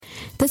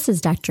This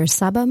is Dr.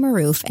 Saba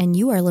Maroof, and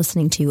you are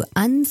listening to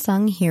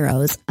Unsung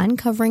Heroes,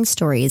 uncovering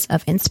stories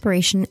of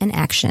inspiration and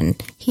action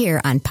here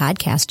on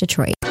Podcast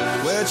Detroit.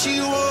 Where'd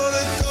you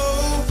wanna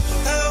go?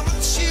 How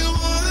much you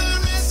wanna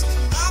risk?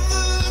 I'm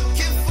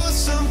looking for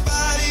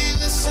somebody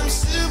with some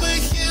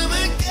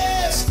superhuman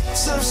gifts,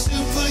 some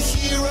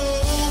superhero,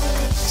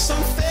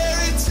 some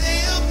fairy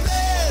tale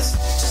blast,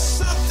 just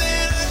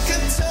something I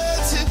can turn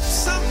to,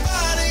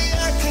 somebody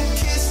I can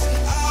kiss.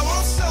 I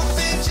want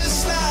something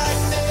just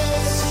like this.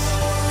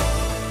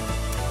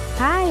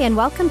 Hi, and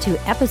welcome to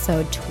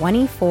episode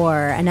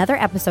 24, another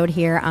episode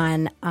here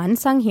on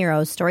Unsung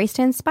Heroes, Stories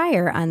to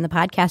Inspire on the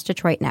Podcast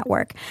Detroit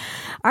Network.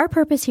 Our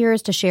purpose here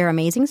is to share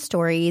amazing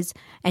stories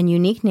and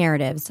unique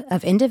narratives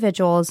of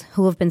individuals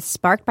who have been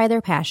sparked by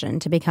their passion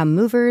to become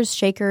movers,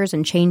 shakers,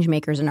 and change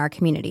makers in our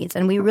communities.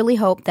 And we really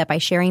hope that by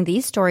sharing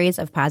these stories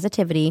of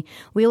positivity,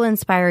 we will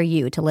inspire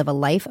you to live a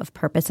life of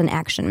purpose and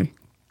action.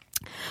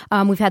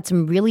 We've had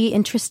some really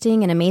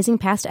interesting and amazing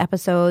past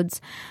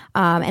episodes,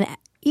 and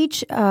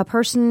each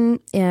person,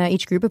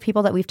 each group of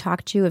people that we've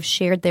talked to have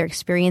shared their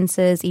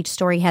experiences. Each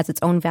story has its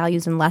own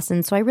values and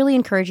lessons. So I really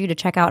encourage you to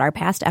check out our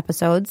past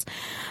episodes.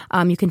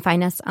 You can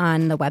find us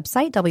on the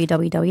website,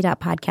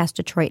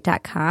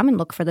 www.podcastdetroit.com, and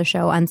look for the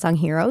show Unsung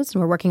Heroes.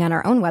 And we're working on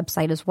our own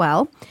website as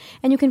well.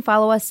 And you can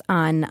follow us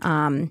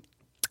on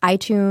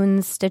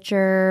iTunes,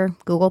 Stitcher,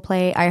 Google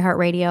Play,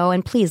 iHeartRadio.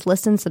 And please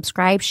listen,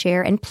 subscribe,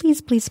 share, and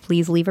please, please,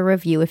 please leave a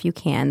review if you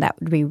can. That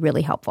would be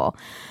really helpful.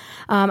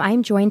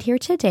 I'm joined here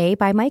today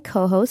by my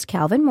co-host,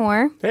 Calvin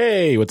Moore.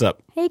 Hey, what's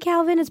up? Hey,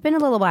 Calvin. It's been a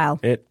little while.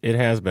 It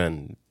has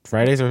been.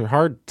 Fridays are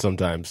hard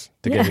sometimes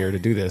to get here to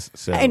do this.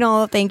 So. I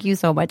know. Thank you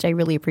so much. I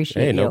really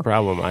appreciate you. Hey, no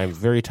problem. I'm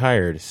very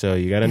tired, so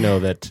you got to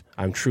know that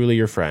I'm truly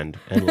your friend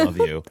and love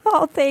you.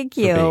 Oh, thank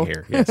you. For being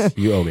here. Yes,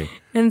 you owe me.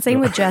 And same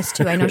with Jess,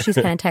 too. I know she's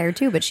kind of tired,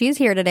 too, but she's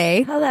here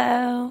today.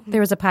 Hello.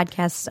 There was a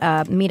podcast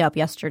meetup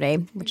yesterday,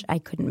 which I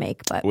couldn't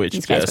make, but which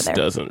these guys Jess were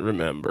there. doesn't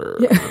remember.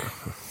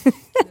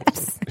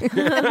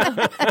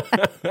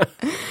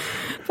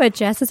 But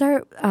Jess is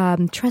our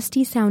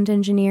trusty sound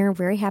engineer.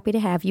 Very happy to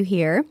have you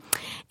here.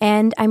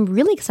 And I'm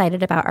really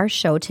excited about our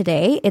show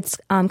today. It's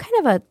kind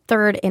of a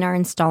third in our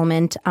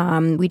installment.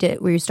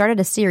 We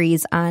started a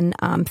series on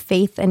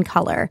faith and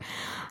color.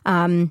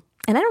 And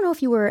I don't know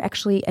if you were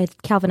actually,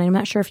 Calvin, I'm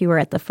not sure if you were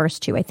at the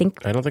first two. I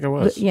don't think I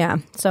was. Yeah.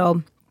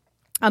 So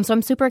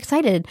I'm super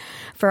excited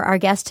for our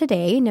guest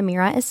today,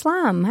 Namira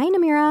Islam. Hi,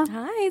 Namira.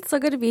 Hi, it's so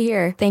good to be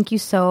here. Thank you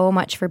so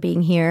much for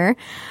being here.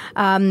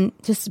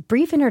 Just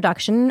brief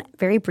introduction,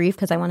 very brief,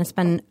 because I want to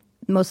spend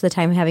most of the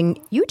time having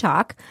you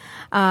talk.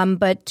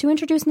 But to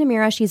introduce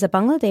Namira, she's a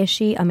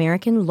Bangladeshi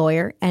American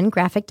lawyer and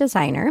graphic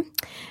designer.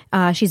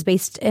 She's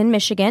based in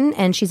Michigan,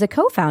 and she's a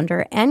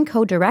co-founder and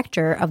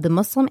co-director of the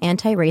Muslim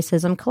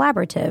Anti-Racism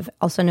Collaborative,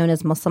 also known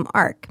as Muslim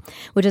ARC,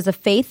 which is a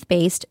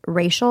faith-based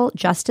racial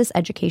justice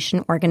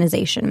education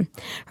organization.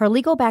 Her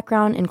legal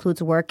background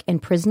includes work in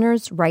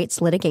prisoners'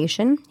 rights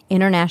litigation,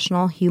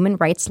 international human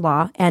rights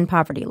law, and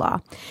poverty law.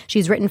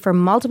 She's written for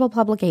multiple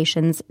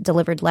publications,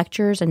 delivered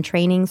lectures and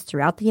trainings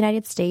throughout the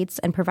United States,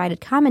 and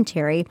provided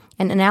commentary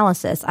and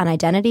analysis on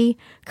identity,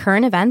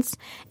 current events,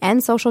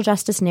 and social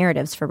justice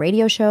narratives for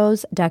radio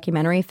shows,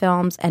 documentary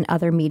films, and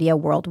other media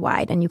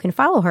worldwide. And you can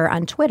follow her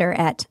on Twitter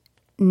at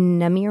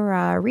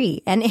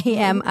Namirari,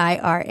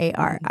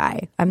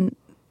 Namirari.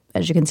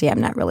 As you can see, I'm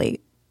not really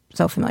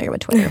so familiar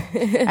with Twitter.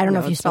 I don't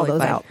know if you spell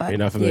those out. But you're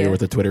not familiar with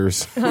the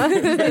Twitters. The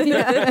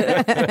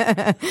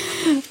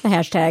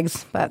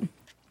hashtags. But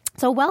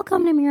so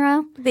welcome,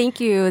 Namira. Thank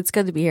you. It's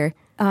good to be here.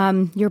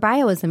 Your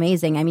bio is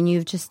amazing. I mean,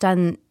 you've just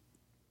done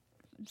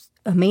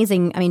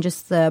amazing. I mean,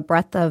 just the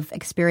breadth of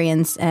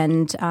experience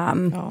and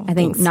I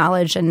think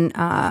knowledge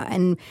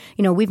and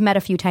you know, we've met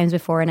a few times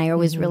before, and I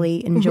always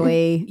really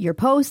enjoy your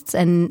posts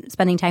and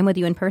spending time with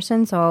you in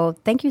person. So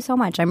thank you so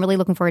much. I'm really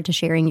looking forward to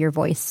sharing your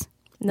voice.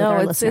 No,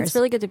 it's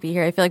really good to be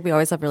here. I feel like we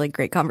always have really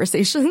great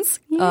conversations.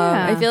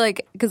 Yeah. I feel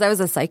like because I was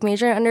a psych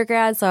major in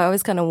undergrad, so I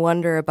always kind of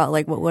wonder about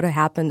like what would have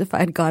happened if I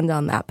had gone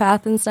down that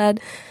path instead.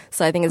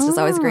 So I think it's just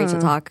always great to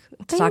talk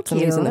to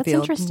somebody who's in the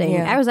field. That's interesting.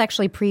 Yeah. I was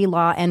actually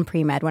pre-law and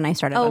pre-med when I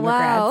started undergrad.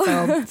 Wow.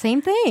 So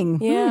same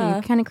thing. Yeah.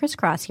 Kind of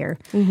crisscross here.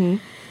 Mm-hmm.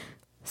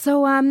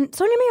 So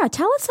Namira,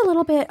 tell us a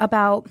little bit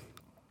about,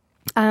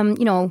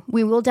 you know,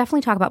 we will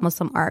definitely talk about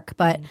Muslim ARC,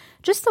 but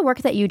just the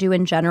work that you do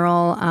in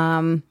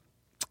general,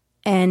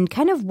 and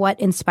kind of what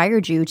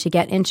inspired you to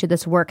get into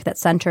this work that's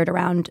centered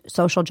around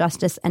social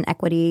justice and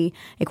equity,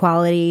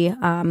 equality,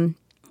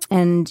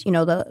 and, you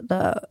know,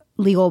 the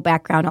legal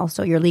background,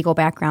 also your legal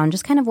background,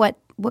 just kind of what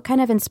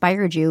kind of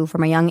inspired you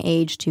from a young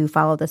age to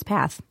follow this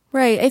path?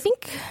 Right. I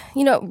think,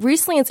 you know,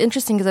 recently it's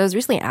interesting because I was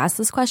recently asked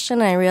this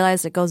question and I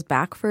realized it goes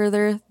back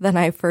further than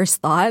I first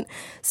thought.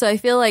 So I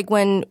feel like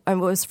when I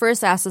was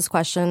first asked this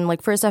question,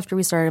 like first after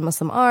we started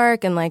Muslim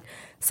ARC and like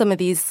some of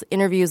these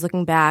interviews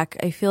looking back,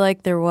 I feel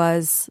like there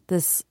was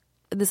this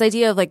this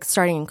idea of like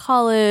starting in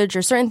college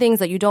or certain things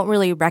that you don't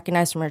really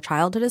recognize from your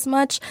childhood as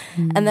much.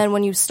 And then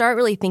when you start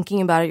really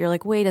thinking about it, you're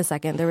like, wait a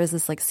second, there was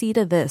this like seed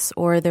of this,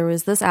 or there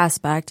was this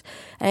aspect.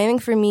 And I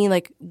think for me,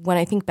 like when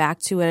I think back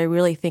to it, I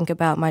really think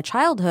about my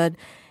childhood.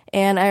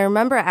 And I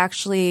remember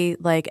actually,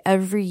 like,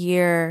 every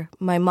year,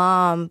 my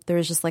mom, there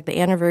was just, like, the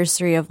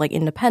anniversary of, like,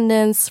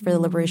 independence for the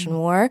Liberation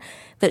War,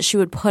 that she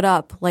would put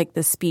up, like,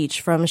 the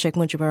speech from Sheikh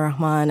Mujibur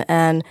Rahman.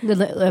 And The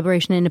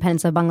liberation and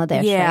independence of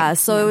Bangladesh. yeah, right?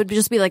 so it would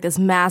just be, like, this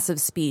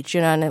massive speech,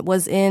 you know, and it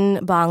was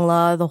in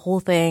Bangla, the whole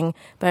thing.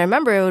 But I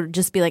remember it would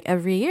just be, like,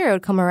 every year it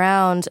would come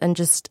around, and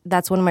just,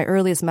 that's one of my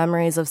earliest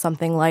memories of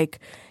something like,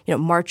 you know,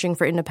 marching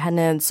for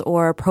independence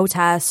or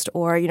protest,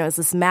 or, you know, it's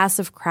this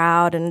massive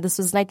crowd. And this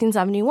was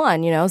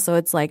 1971, you know, so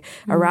it's like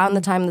around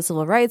the time of the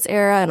civil rights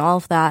era and all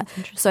of that.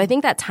 So I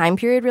think that time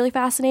period really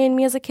fascinated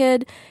me as a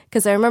kid,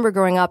 because I remember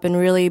growing up and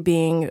really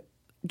being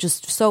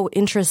just so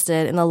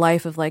interested in the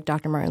life of like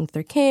Dr. Martin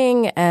Luther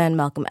King and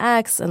Malcolm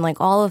X, and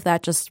like all of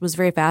that just was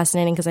very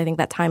fascinating, because I think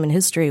that time in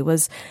history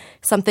was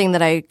something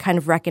that I kind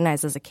of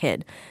recognized as a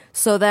kid.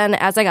 So then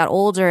as I got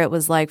older, it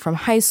was like from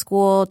high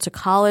school to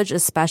college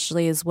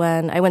especially is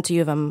when I went to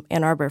U of M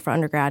Ann Arbor for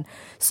undergrad.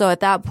 So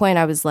at that point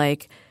I was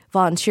like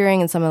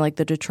volunteering in some of like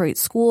the Detroit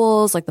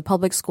schools, like the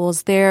public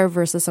schools there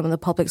versus some of the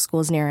public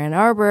schools near Ann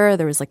Arbor.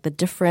 There was like the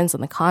difference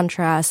and the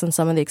contrast and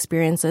some of the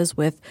experiences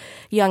with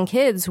young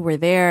kids who were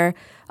there.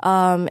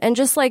 And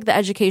just like the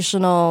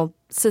educational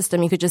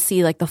system, you could just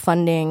see like the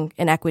funding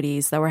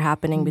inequities that were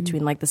happening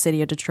between like the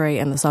city of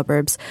Detroit and the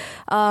suburbs.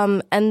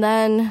 And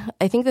then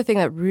I think the thing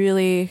that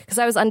really, because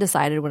I was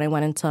undecided when I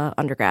went into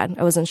undergrad,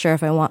 I wasn't sure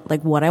if I want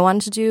like what I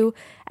wanted to do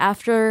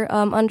after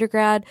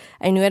undergrad.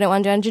 I knew I didn't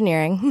want to do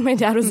engineering. My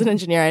dad was an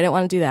engineer. I didn't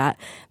want to do that.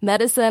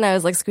 Medicine, I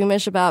was like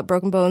squeamish about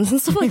broken bones and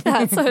stuff like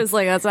that. So I was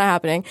like, that's not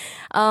happening.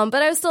 But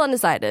I was still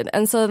undecided.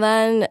 And so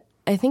then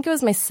I think it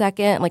was my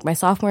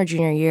sophomore,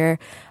 junior year,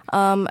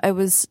 I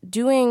was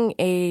doing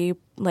a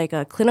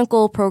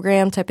clinical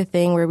program type of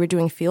thing where we're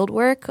doing field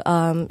work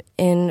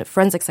in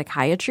forensic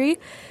psychiatry.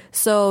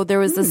 So there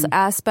was this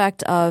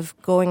aspect of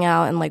going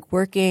out and like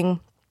working.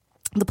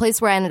 The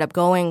place where I ended up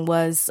going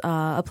was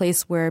a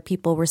place where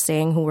people were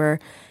staying who were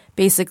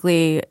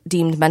basically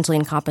deemed mentally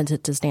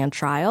incompetent to stand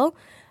trial.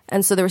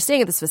 And so they were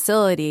staying at this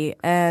facility.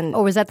 And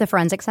was that the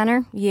forensic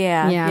center?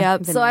 Yeah.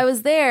 So I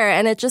was there,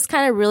 and it just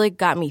kind of really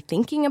got me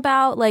thinking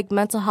about like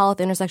mental health,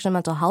 intersection of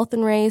mental health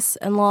and race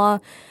and law.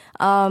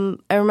 I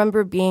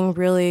remember being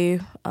really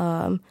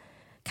kind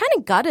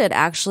of gutted,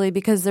 actually,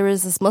 because there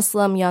was this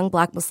young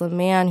black Muslim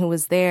man who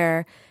was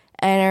there.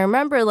 And I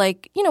remember,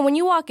 like, you know, when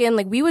you walk in,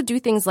 like, we would do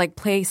things like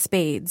play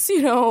spades,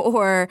 you know,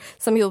 or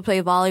some people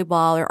play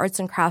volleyball or arts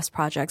and crafts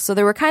projects. So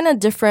there were kind of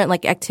different,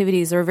 like,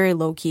 activities. They were very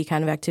low-key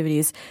kind of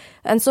activities.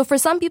 And so for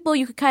some people,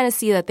 you could kind of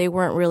see that they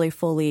weren't really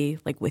fully,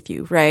 like, with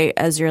you, right,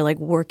 as you're, like,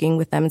 working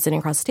with them and sitting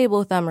across the table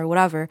with them or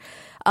whatever.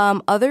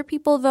 Other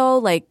people, though,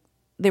 like,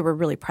 they were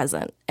really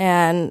present.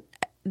 And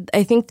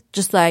I think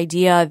just the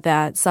idea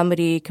that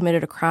somebody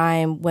committed a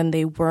crime when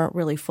they weren't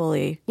really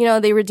fully, you know,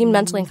 they were deemed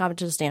mentally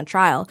incompetent to stand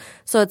trial.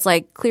 So it's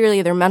like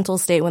clearly their mental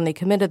state when they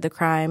committed the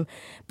crime.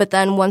 But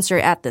then once you're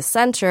at the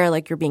center,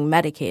 like you're being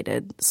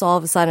medicated. So all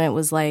of a sudden it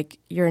was like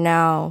you're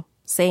now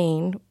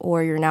sane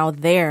or you're now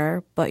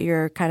there, but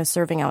you're kind of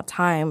serving out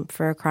time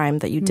for a crime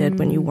that you did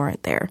when you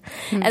weren't there.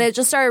 And it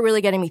just started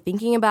really getting me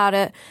thinking about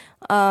it.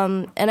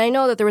 And I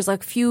know that there was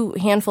like a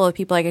handful of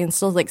people, like I can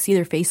still like see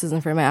their faces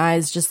in front of my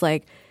eyes, just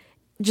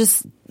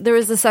there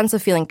was a sense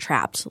of feeling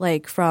trapped,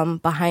 like from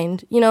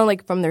behind, you know,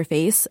 like from their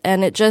face.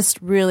 And it just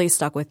really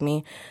stuck with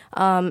me.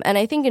 And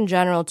I think in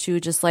general,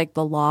 too, just like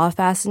the law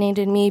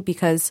fascinated me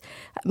because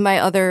my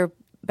other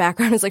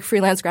background is like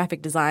freelance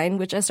graphic design,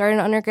 which I started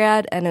in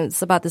undergrad. And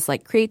it's about this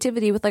like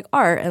creativity with like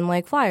art and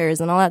like flyers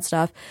and all that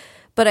stuff.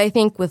 But I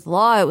think with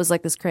law, it was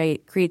like this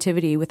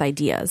creativity with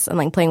ideas and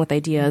like playing with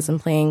ideas and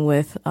playing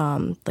with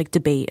like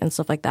debate and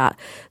stuff like that.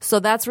 So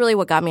that's really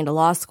what got me into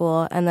law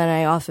school. And then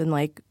I often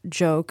like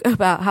joke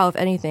about how, if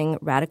anything,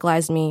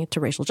 radicalized me to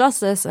racial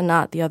justice and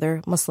not the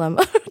other Muslim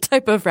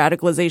type of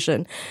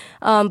radicalization.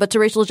 But to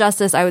racial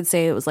justice, I would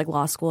say it was like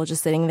law school,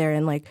 just sitting there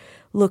and like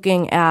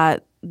looking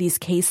at these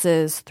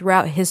cases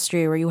throughout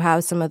history where you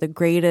have some of the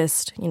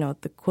greatest, you know,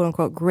 the quote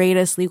unquote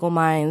greatest legal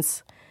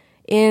minds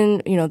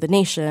in, you know, the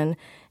nation.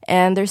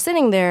 And they're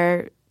sitting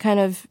there kind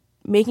of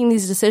making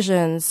these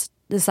decisions,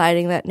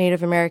 deciding that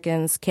Native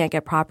Americans can't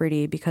get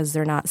property because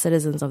they're not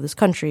citizens of this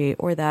country,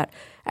 or that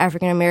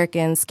African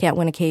Americans can't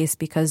win a case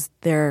because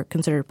they're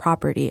considered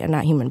property and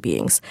not human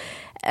beings.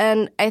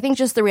 And I think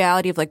just the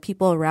reality of like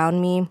people around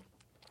me,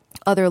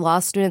 other law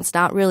students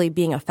not really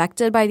being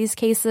affected by these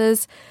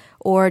cases,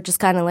 or just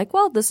kind of like,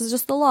 well, this is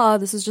just the law.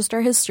 This is just our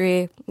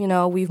history. You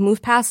know, we've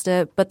moved past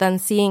it. But then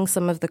seeing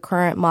some of the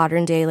current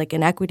modern day like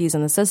inequities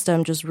in the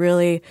system just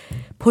really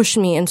pushed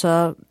me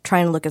into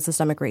trying to look at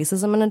systemic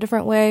racism in a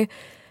different way.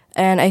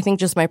 And I think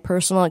just my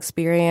personal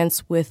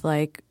experience with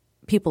like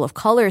people of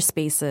color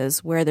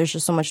spaces where there's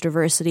just so much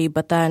diversity,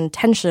 but then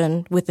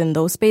tension within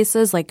those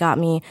spaces like got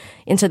me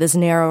into this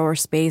narrower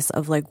space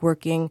of like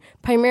working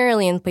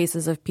primarily in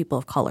places of people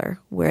of color,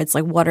 where it's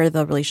like, what are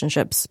the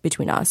relationships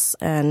between us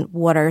and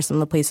what are some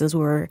of the places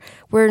where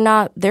we're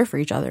not there for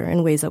each other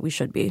in ways that we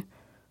should be.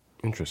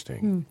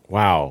 Interesting.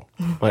 Wow.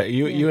 Well,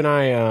 you and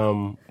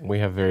I, we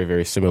have very,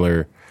 very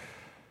similar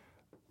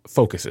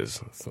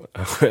focuses.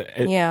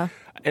 Yeah.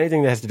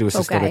 Anything that has to do with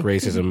systemic Foci.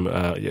 racism.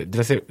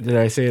 Did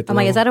I say it? I'm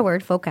like, wrong? is that a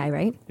word? Foci,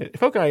 right?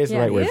 Foci is the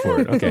right word for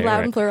it. Okay, Loud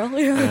all and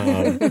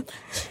right. plural.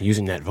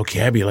 Using that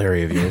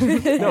vocabulary of yours.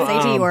 No,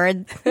 SAT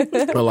word.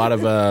 a lot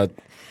of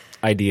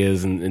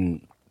ideas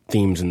and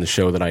themes in the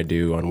show that I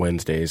do on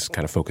Wednesdays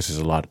kind of focuses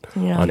a lot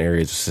on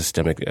areas of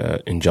systemic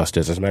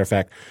injustice. As a matter of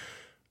fact,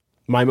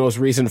 my most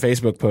recent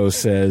Facebook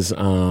post says,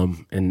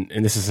 and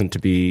this isn't to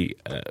be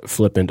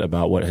flippant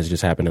about what has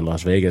just happened in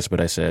Las Vegas,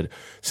 but I said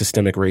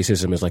systemic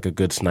racism is like a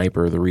good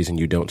sniper. The reason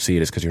you don't see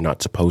it is because you're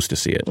not supposed to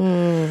see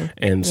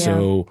it.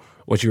 So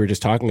what you were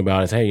just talking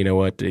about is, hey, you know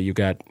what? You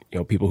got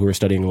people who are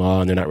studying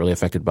law and they're not really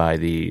affected by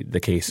the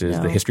cases,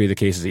 the history of the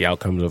cases, the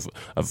outcomes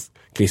of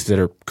cases that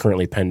are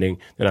currently pending.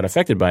 They're not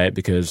affected by it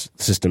because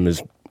the system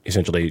is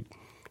essentially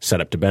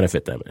set up to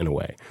benefit them in a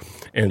way.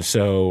 And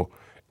so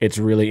it's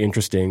really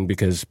interesting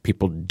because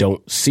people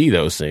don't see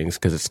those things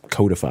because it's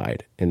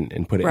codified and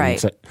put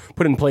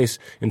in place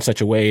in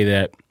such a way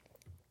that,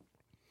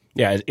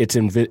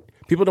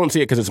 people don't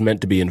see it because it's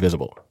meant to be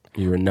invisible.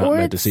 You're not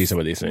meant to see some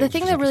of these things. The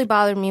thing that really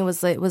bothered me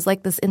was it was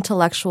like this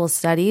intellectual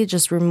study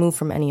just removed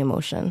from any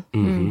emotion.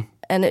 Mm-hmm.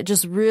 And it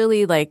just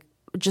really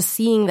just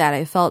seeing that,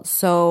 I felt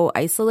so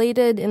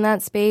isolated in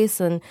that space.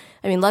 And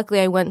I mean, luckily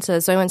I went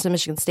to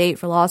Michigan State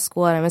for law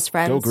school and I was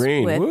friends Go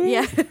green. with,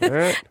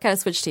 Right. kind of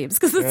switched teams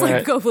because it's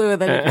like go blue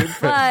and then green.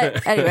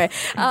 But anyway.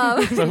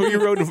 So who you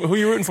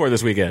rooting for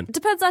this weekend?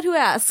 Depends on who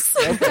asks.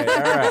 Okay,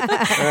 all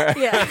right.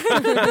 Yeah.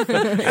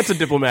 That's a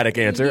diplomatic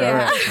answer. Yeah.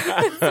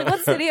 All right. So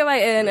what city am I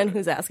in and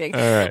who's asking?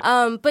 All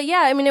right. But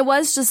yeah, I mean, it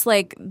was just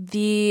like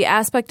the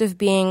aspect of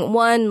being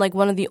one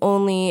of the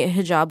only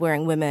hijab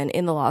wearing women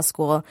in the law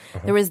school.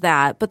 There was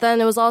that. But then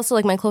it was also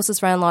like my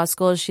closest friend in law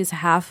school, she's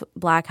half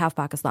black, half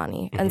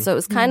Pakistani. And so it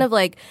was kind of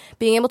like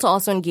being able to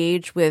also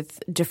engage with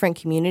different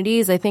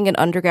communities. I think in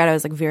undergrad, I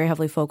was like very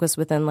heavily focused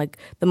within like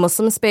the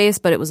Muslim space,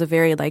 but it was a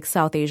very like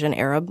South Asian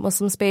Arab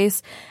Muslim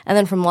space. And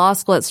then from law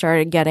school, it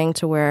started getting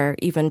to where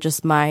even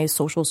just my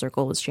social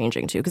circle was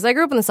changing too. Because I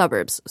grew up in the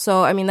suburbs.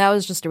 So, I mean, that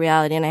was just a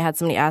reality. And I had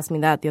somebody ask me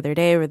that the other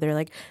day where they're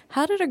like,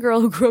 how did a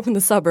girl who grew up in the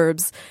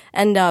suburbs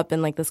end up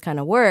in like this kind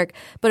of work?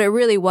 But it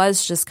really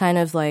was just kind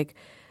of like,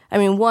 I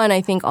mean, one,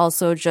 I think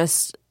also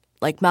just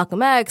like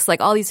Malcolm X,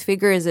 like all these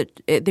figures,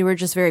 they were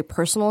just very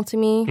personal to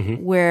me,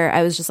 where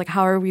I was just like,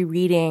 how are we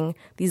reading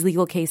these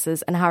legal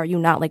cases and how are you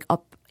not like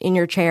up in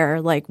your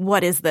chair? Like,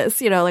 what is this?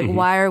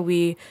 Why are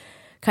we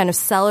kind of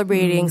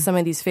celebrating some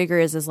of these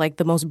figures as like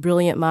the most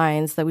brilliant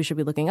minds that we should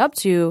be looking up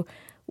to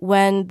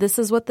when this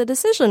is what the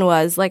decision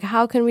was? Like,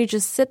 how can we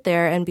just sit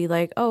there and be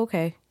like, oh,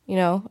 okay,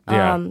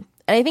 And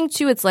I think,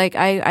 too, it's like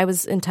I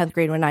was in 10th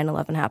grade when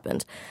 9/11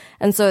 happened.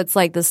 And so it's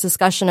like this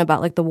discussion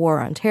about like the war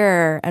on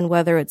terror and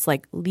whether it's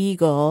like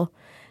legal.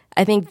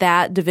 I think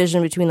that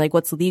division between like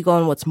what's legal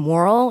and what's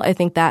moral, I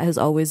think that has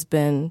always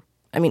been,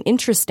 I mean,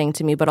 interesting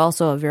to me, but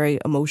also a very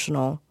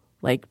emotional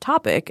like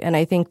topic. And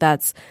I think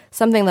that's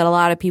something that a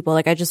lot of people,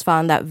 like I just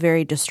found that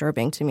very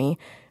disturbing to me,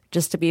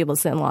 just to be able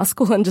to sit in law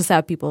school and just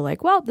have people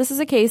like, well, this is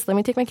a case. Let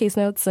me take my case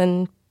notes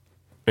and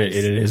It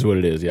is what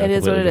it is. Yeah, it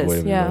is what it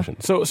is. Yeah.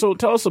 Emotion. So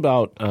tell us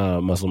about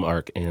Muslim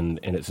Arc and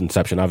its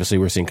inception. Obviously,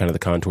 we're seeing kind of the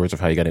contours of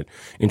how you got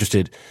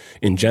interested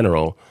in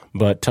general.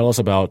 But tell us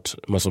about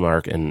Muslim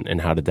Arc and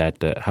how did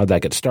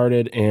that get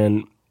started,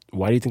 and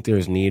why do you think there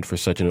is need for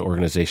such an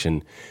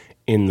organization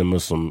in the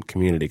Muslim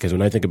community? Because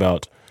when I think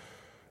about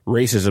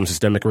racism,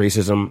 systemic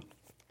racism,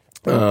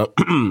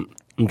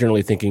 I'm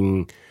generally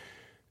thinking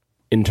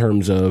in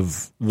terms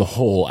of the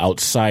whole,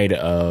 outside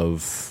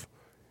of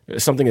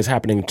something is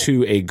happening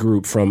to a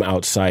group from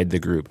outside the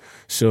group.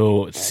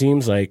 So it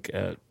seems like,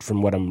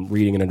 from what I'm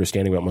reading and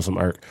understanding about Muslim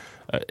Arc,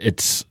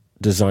 it's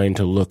designed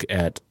to look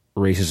at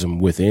racism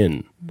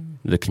within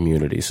the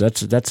community. So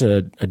that's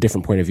a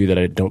different point of view that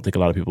I don't think a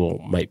lot of people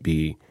might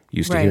be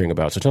used to hearing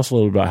about. So tell us a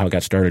little bit about how it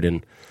got started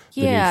and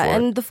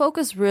and the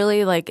focus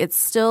really, like, it's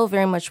still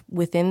very much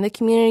within the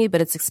community, but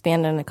it's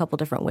expanded in a couple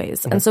different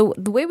ways. And so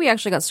the way we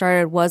actually got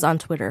started was on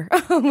Twitter,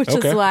 which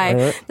is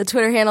why the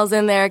Twitter handle's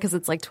in there, because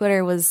it's like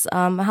Twitter was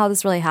how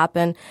this really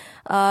happened.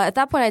 At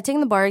that point, I'd taken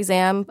the bar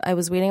exam. I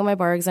was waiting on my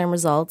bar exam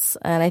results,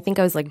 and I think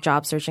I was like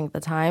job searching at the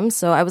time.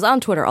 So I was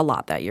on Twitter a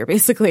lot that year,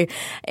 basically.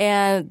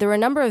 And there were a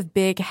number of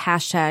big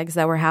hashtags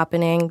that were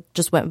happening,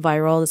 just went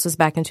viral. This was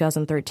back in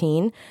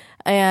 2013.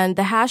 And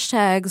the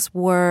hashtags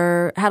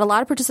had a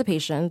lot of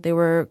participation. They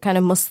were kind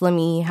of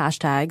Muslim-y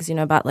hashtags,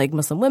 about like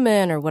Muslim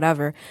women or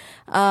whatever.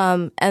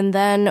 And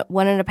then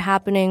what ended up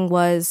happening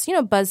was,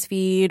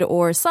 BuzzFeed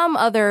or some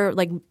other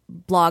like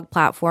blog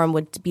platform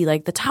would be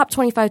like the top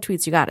 25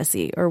 tweets you got to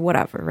see or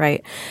whatever,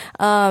 right?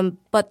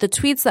 But the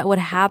tweets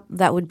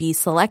that would be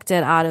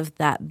selected out of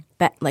that,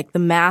 like the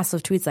mass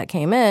of tweets that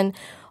came in,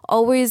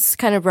 always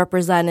kind of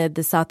represented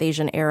the South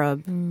Asian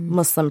Arab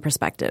Muslim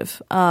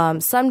perspective.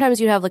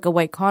 Sometimes you'd have like a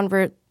white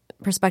convert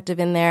perspective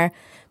in there,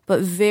 but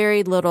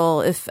very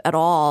little, if at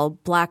all,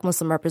 Black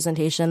Muslim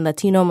representation,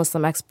 Latino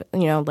Muslim,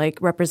 like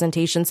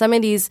representation. Some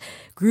of these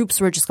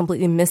groups were just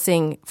completely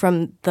missing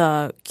from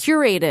the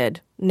curated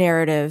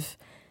narrative,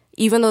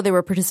 even though they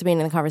were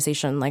participating in the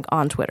conversation like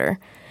on Twitter.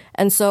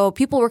 And so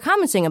people were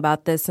commenting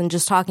about this and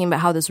just talking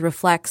about how this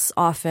reflects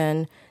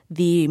often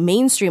the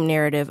mainstream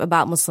narrative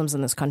about Muslims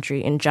in this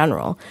country in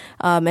general.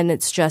 And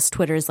it's just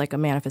Twitter is like a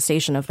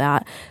manifestation of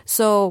that.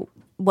 So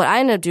what I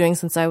ended up doing,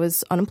 since I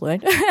was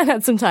unemployed and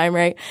had some time,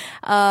 right,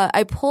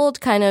 I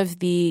pulled kind of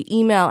the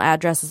email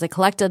addresses. I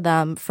collected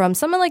them from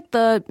some of like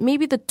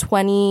maybe the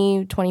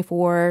 20,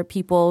 24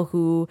 people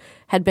who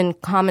had been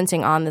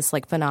commenting on this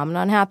like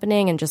phenomenon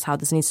happening and just how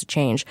this needs to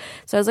change.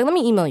 So I was like, let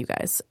me email you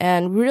guys.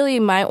 And really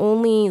my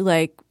only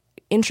like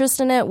interest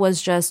in it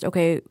was just,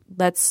 okay,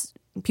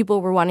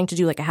 people were wanting to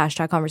do like a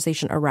hashtag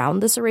conversation around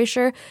this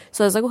erasure.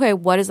 So I was like, okay,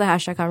 what is the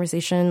hashtag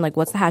conversation? Like,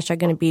 what's the hashtag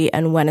going to be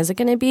and when is it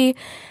going to be?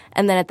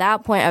 And then at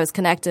that point, I was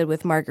connected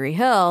with Marguerite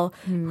Hill,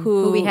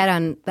 who we had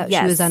on,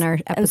 she was on our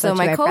episode. And so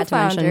my too, I forgot to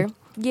mention. co-founder,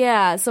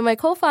 yeah. So my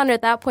co-founder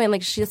at that point,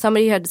 like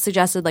somebody had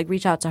suggested like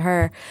reach out to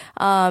her.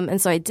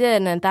 And so I did.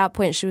 And at that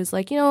point she was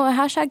like, a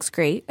hashtag's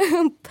great.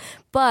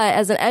 But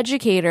as an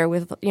educator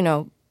with,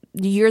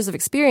 years of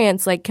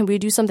experience, like, can we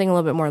do something a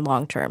little bit more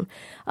long term?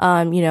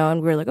 And we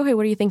were like, okay,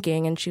 what are you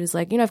thinking? And she was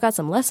like, I've got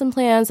some lesson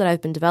plans that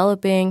I've been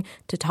developing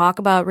to talk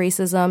about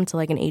racism to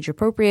like an age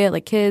appropriate,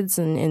 like kids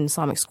and in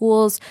Islamic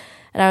schools.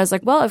 And I was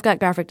like, well, I've got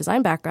graphic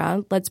design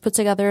background. Let's put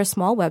together a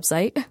small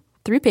website,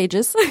 3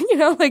 pages,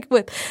 like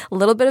with a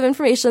little bit of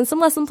information, some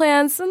lesson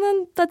plans, and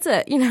then that's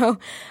it,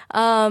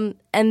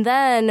 And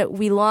then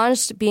we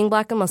launched Being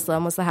Black and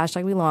Muslim was the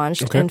hashtag we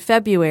launched in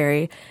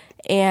February.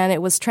 And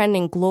it was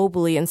trending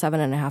globally in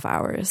 7.5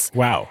 hours.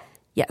 Wow.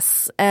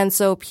 Yes. And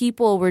so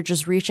people were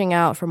just reaching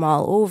out from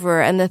all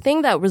over. And the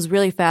thing that was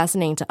really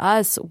fascinating to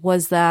us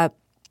was that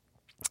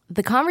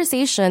the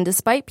conversation,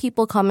 despite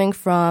people coming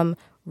from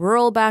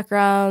rural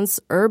backgrounds,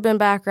 urban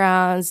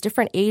backgrounds,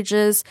 different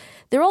ages,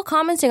 they're all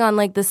commenting on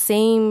like the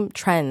same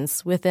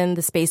trends within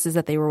the spaces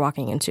that they were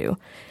walking into.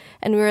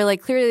 And we were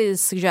like, clearly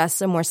this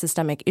suggests a more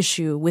systemic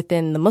issue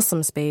within the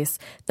Muslim space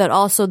that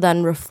also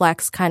then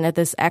reflects kind of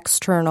this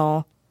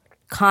external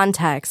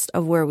context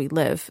of where we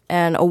live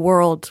and a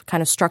world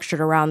kind of structured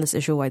around this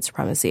issue of white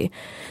supremacy.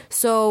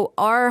 So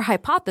our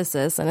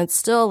hypothesis, and it's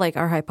still like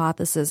our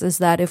hypothesis, is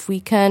that if we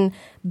can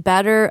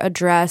better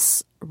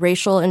address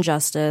racial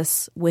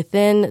injustice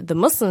within the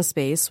Muslim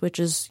space, which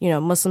is,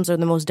 Muslims are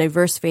the most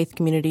diverse faith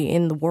community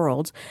in the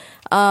world,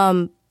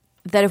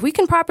 that if we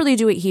can properly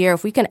do it here,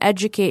 if we can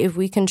educate, if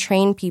we can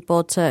train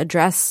people to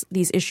address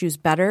these issues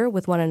better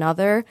with one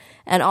another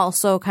and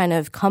also kind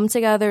of come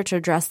together to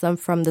address them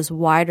from this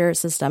wider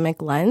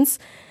systemic lens,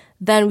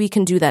 then we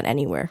can do that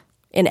anywhere,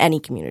 in any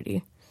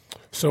community.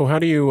 So how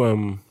do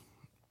you,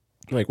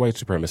 like white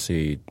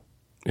supremacy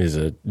is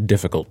a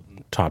difficult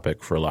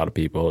topic for a lot of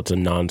people. It's a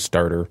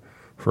non-starter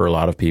for a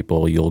lot of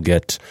people. You'll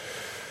get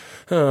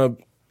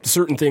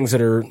certain things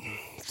that are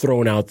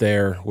thrown out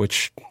there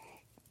which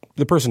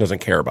the person doesn't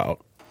care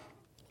about.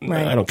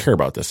 Right. I don't care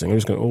about this thing. I'm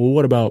just going, well,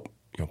 what about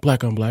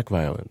black on black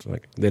violence?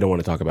 Like they don't want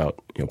to talk about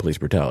police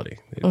brutality.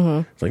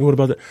 It's like, what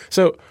about that?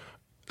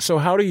 So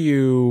how do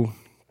you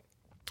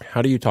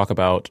talk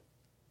about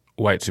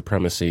white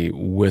supremacy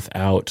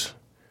without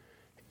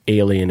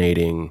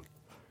alienating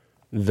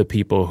the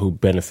people who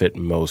benefit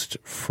most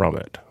from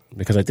it?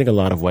 Because I think a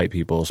lot of white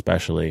people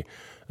especially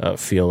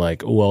feel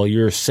like, well,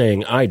 you're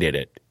saying I did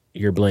it.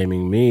 You're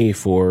blaming me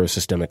for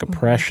systemic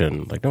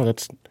oppression. Like, no,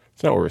 that's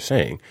not what we're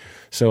saying.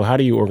 So how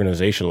do you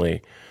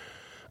organizationally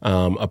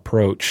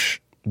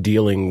approach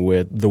dealing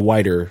with the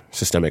wider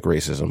systemic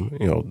racism,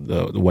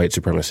 the white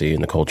supremacy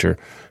in the culture?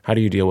 How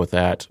do you deal with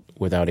that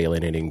without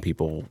alienating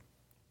people,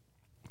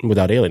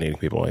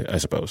 I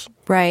suppose?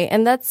 Right.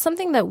 And that's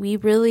something that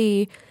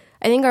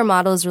I think our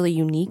model is really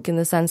unique in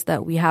the sense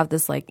that we have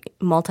this like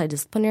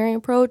multidisciplinary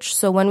approach.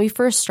 So when we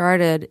first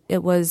started,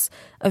 it was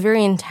a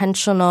very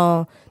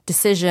intentional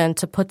decision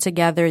to put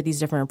together these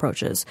different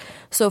approaches.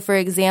 So for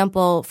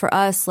example, for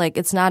us, like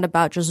it's not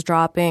about just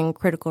dropping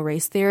critical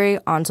race theory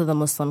onto the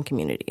Muslim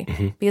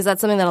community because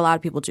that's something that a lot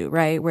of people do,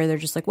 right? Where they're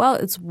just like, well,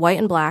 it's white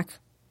and black.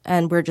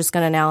 and we're just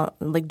going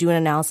to do an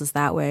analysis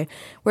that way.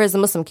 Whereas the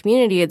Muslim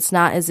community, it's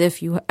not as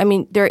if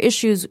there are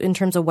issues in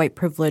terms of white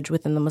privilege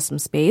within the Muslim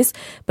space,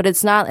 but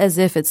it's not as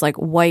if it's like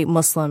white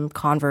Muslim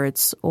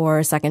converts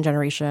or second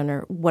generation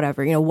or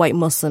whatever. White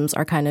Muslims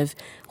are kind of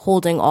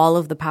holding all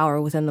of the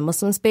power within the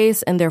Muslim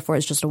space, and therefore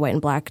it's just a white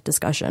and black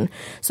discussion.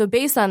 So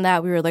based on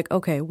that, we were like,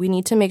 okay, we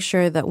need to make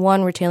sure that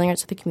one, we're tailoring it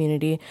to the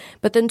community,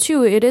 but then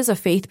two, it is a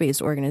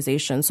faith-based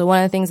organization. So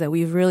one of the things that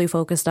we've really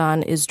focused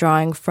on is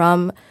drawing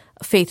from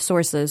faith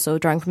sources, so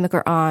drawing from the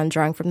Quran,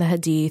 drawing from the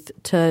Hadith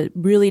to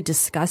really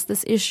discuss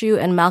this issue.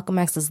 And Malcolm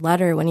X's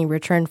letter, when he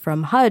returned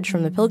from Hajj,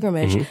 from the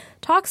pilgrimage,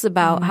 talks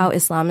about how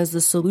Islam is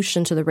the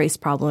solution to the race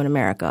problem in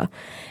America.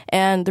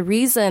 And the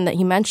reason that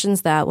he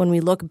mentions that, when we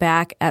look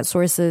back at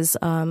sources,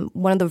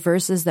 one of the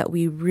verses that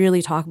we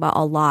really talk about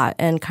a lot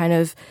and kind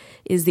of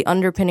is the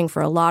underpinning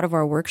for a lot of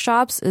our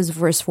workshops is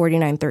verse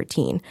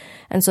 49:13.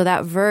 And so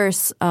that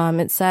verse,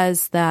 it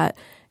says that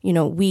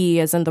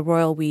we, as in the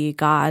royal we,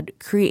 God,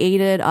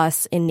 created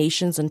us in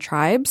nations and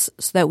tribes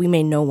so that we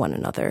may know one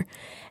another.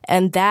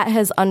 And that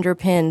has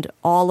underpinned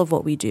all of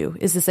what we do,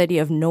 is this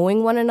idea of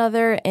knowing one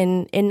another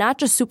in not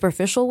just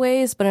superficial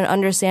ways, but in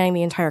understanding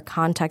the entire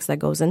context that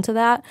goes into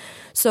that.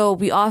 So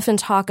we often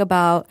talk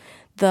about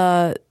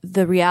the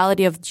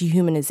reality of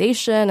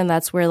dehumanization, and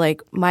that's where,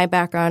 like, my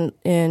background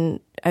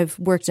I've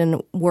worked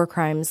in war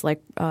crimes,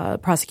 like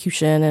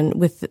prosecution and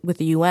with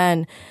the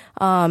UN,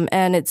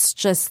 and it's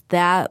just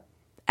that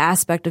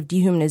aspect of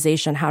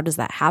dehumanization. How does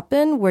that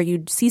happen? Where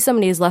you see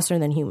somebody as lesser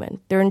than human.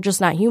 They're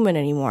just not human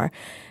anymore.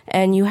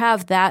 And you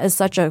have that as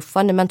such a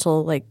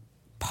fundamental, like,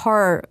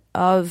 part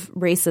of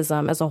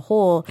racism as a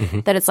whole,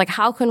 that it's like,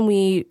 how can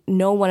we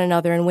know one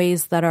another in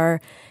ways that are,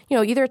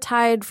 either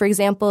tied, for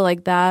example,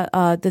 like that,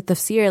 the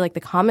tafsir, like the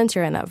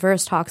commentary on that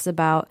verse talks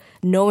about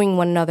knowing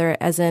one another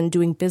as in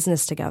doing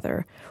business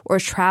together or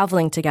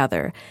traveling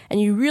together. And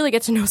you really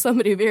get to know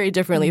somebody very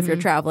differently if you're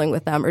traveling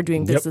with them or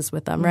doing business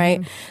with them,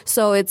 right?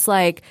 So it's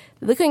like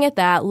looking at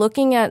that,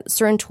 looking at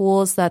certain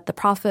tools that the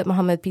Prophet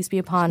Muhammad, peace be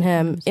upon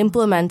him,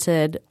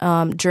 implemented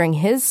during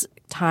his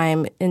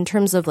time in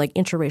terms of like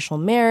interracial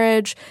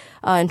marriage,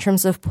 in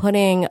terms of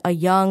putting a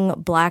young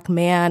black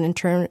man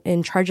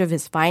in charge of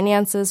his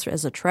finances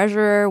as a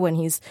treasurer when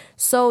he's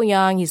so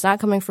young. He's not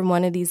coming from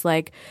one of these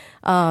like,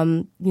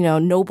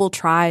 noble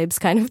tribes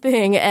kind of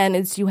thing. And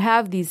it's, you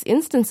have these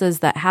instances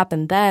that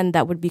happen then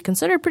that would be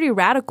considered pretty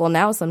radical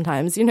now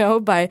sometimes,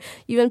 by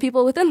even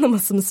people within the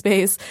Muslim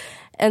space.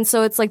 And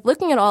so it's like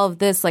looking at all of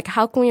this, like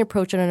how can we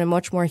approach it in a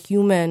much more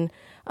human,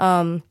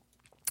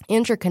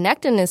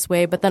 interconnectedness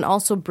way, but then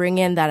also bring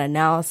in that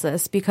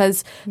analysis,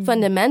 because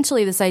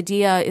fundamentally this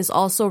idea is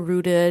also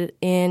rooted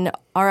in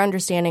our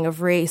understanding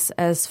of race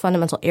as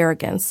fundamental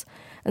arrogance.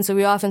 And so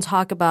we often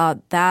talk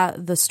about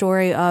that, the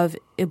story of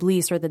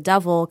Iblis or the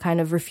devil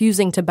kind of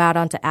refusing to bow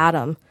down to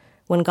Adam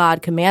when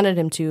God commanded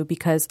him to,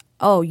 because,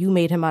 you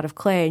made him out of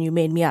clay and you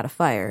made me out of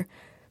fire.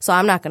 So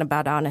I'm not going to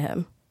bow down to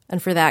him.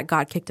 And for that,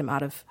 God kicked him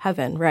out of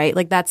heaven, right?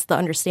 Like that's the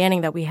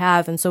understanding that we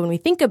have. And so when we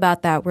think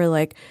about that, we're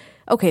like,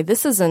 okay,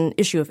 this is an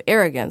issue of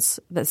arrogance,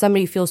 that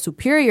somebody feels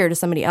superior to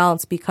somebody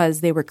else because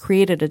they were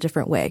created a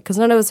different way, because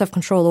none of us have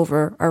control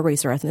over our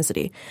race or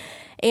ethnicity.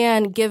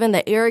 And given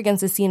that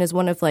arrogance is seen as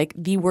one of like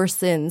the worst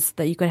sins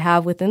that you could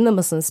have within the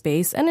Muslim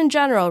space and in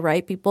general,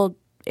 right?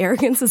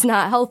 Arrogance is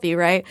not healthy,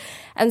 right?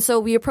 And so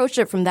we approached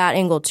it from that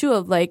angle too,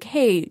 of like,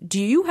 hey,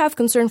 do you have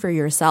concern for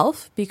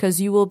yourself?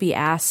 Because you will be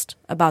asked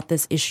about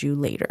this issue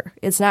later.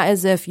 It's not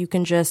as if you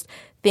can just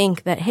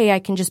think that, hey, I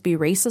can just be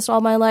racist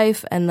all my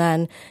life. And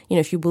then,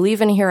 if you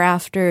believe in a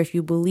hereafter, if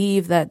you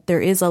believe that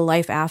there is a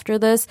life after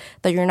this,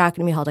 that you're not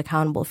going to be held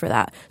accountable for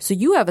that. So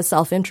you have a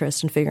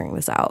self-interest in figuring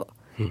this out.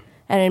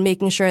 And in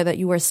making sure that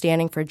you are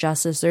standing for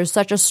justice. There's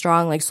such a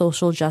strong like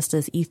social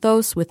justice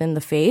ethos within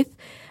the faith.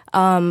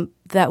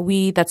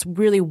 That's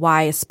really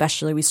why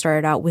especially we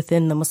started out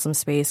within the Muslim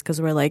space,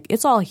 because we're like,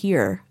 it's all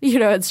here.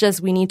 It's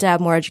just we need to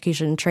have more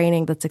education and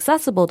training that's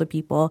accessible to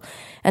people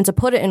and to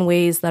put it in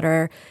ways that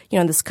are,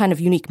 this kind of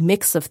unique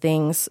mix of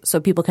things so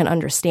people can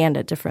understand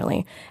it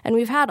differently. And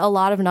we've had a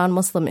lot of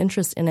non-Muslim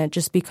interest in it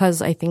just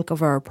because I think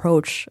of our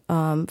approach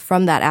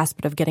from that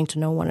aspect of getting to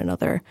know one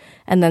another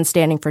and then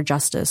standing for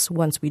justice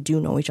once we do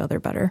know each other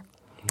better.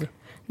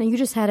 Now, you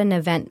just had an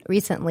event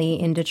recently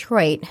in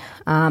Detroit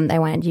that I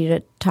wanted you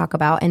to talk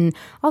about, and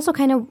also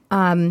kind of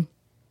and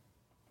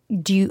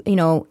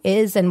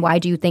why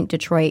do you think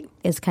Detroit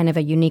is kind of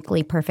a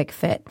uniquely perfect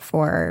fit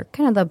for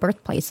kind of the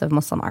birthplace of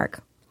Muslim art?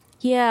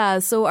 Yeah,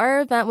 so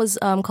our event was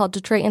called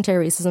Detroit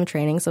Anti-Racism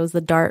Training, so it was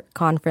the DART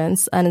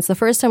conference, and it's the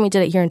first time we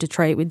did it here in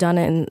Detroit. We'd done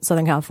it in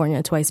Southern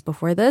California twice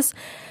before this,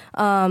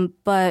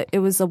 but it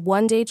was a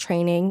one-day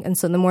training, and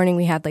so in the morning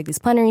we had like these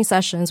plenary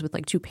sessions with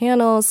like 2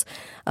 panels,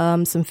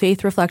 some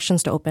faith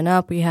reflections to open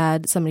up. We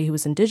had somebody who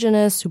was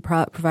indigenous who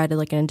provided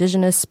like an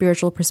indigenous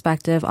spiritual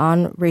perspective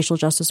on racial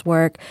justice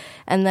work,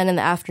 and then in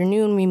the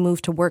afternoon we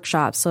moved to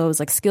workshops, so it was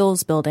like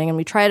skills building, and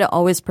we try to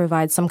always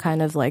provide some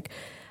kind of like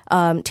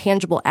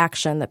tangible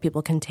action that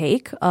people can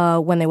take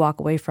when they walk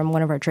away from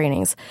one of our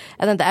trainings.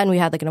 And then at the end, we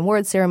had like an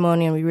award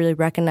ceremony, and we really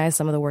recognized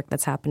some of the work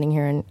that's happening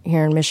here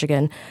in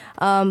Michigan.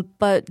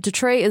 But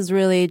Detroit is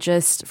really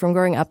just from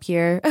growing up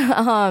here,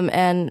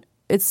 and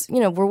it's,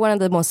 we're one of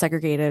the most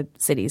segregated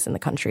cities in the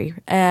country.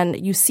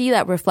 And you see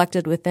that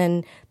reflected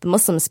within the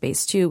Muslim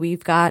space, too.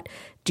 We've got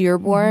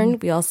Dearborn.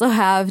 We also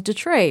have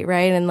Detroit,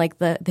 right? And like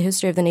the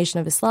history of the Nation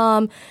of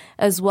Islam,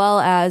 as well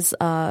as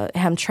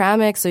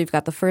Hamtramck. So you've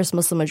got the first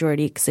Muslim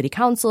majority city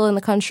council in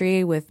the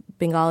country with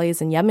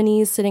Bengalis and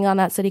Yemenis sitting on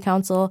that city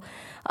council.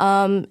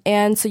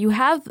 And so you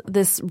have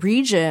this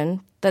region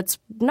that's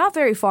not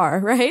very far,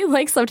 right?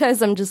 Like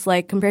sometimes I'm just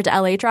like, compared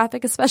to LA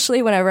traffic,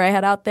 especially whenever I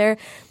head out there,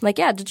 I'm like,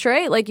 yeah,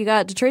 Detroit, like you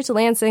got Detroit to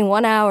Lansing,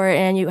 1 hour,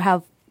 and you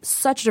have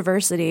such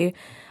diversity.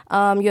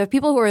 You have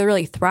people who are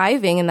really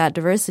thriving in that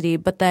diversity,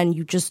 but then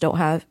you just don't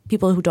have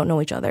people who don't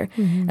know each other.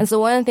 And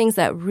so one of the things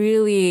that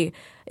really,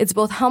 it's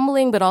both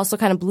humbling, but also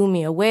kind of blew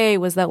me away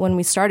was that when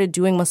we started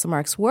doing Muslim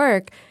Arc's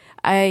work,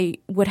 I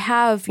would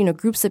have,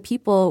 groups of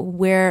people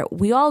where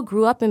we all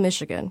grew up in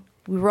Michigan.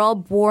 We were all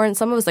born,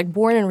 some of us like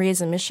born and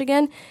raised in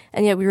Michigan,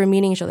 and yet we were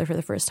meeting each other for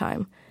the first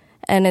time.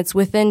 And it's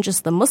within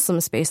just the Muslim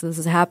space that this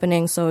is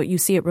happening. So you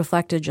see it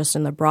reflected just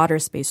in the broader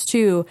space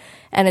too.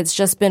 And it's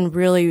just been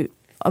really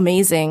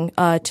amazing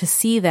to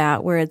see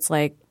that, where it's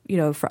like,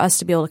 for us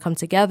to be able to come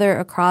together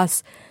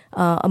across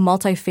a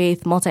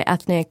multi-faith,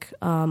 multi-ethnic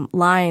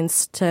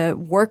lines to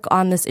work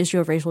on this issue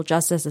of racial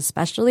justice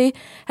especially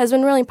has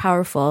been really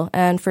powerful.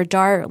 And for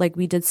DART, like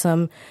we did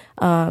some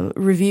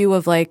review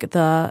of like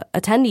the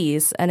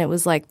attendees, and it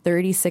was like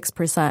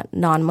 36%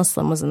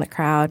 non-Muslim was in the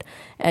crowd,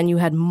 and you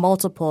had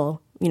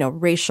multiple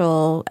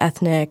racial,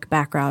 ethnic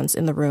backgrounds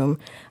in the room.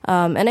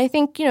 And I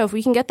think, if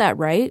we can get that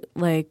right,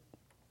 like,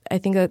 I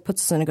think that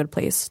puts us in a good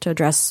place to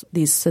address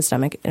these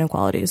systemic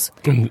inequalities.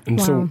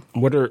 And so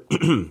what are,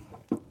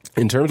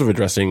 in terms of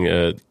addressing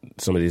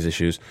some of these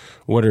issues,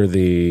 what are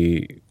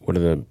the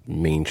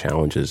main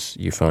challenges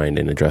you find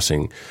in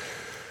addressing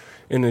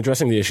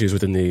the issues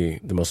within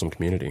the Muslim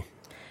community?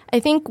 I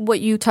think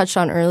what you touched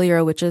on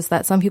earlier, which is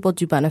that some people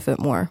do benefit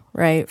more,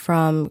 right,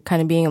 from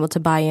kind of being able to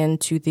buy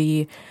into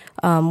the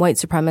white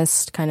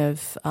supremacist kind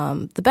of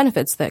the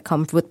benefits that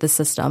come with the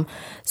system.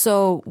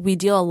 So we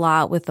deal a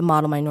lot with the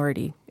model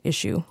minority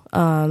issue,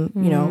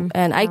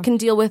 and I can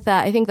deal with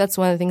that. I think that's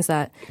one of the things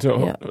that...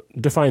 So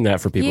define that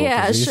for people.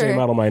 Yeah, you sure. say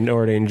model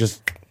minority and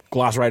just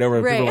gloss right over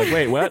it. Right. People are like,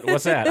 wait, what?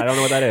 What's that? I don't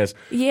know what that is.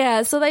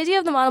 Yeah, so the idea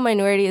of the model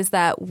minority is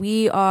that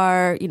we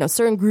are,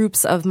 certain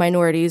groups of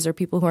minorities or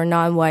people who are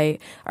non-white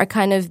are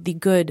kind of the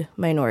good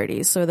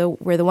minorities. So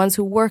we're the ones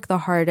who work the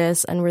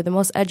hardest, and we're the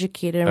most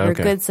educated, and we're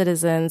good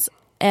citizens.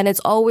 And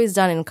it's always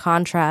done in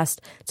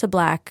contrast to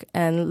Black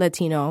and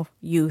Latino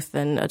youth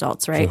and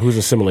adults, right? So who's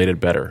assimilated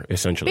better,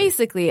 essentially?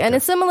 Basically. And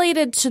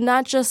assimilated to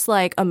not just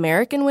like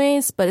American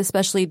ways, but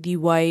especially the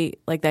white,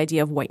 like the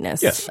idea of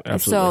whiteness. Yes,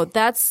 absolutely.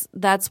 So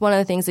that's one of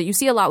the things that you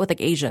see a lot with like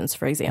Asians,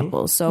 for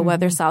example. So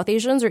whether South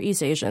Asians or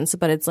East Asians,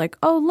 but it's like,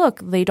 oh, look,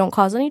 they don't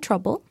cause any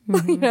trouble.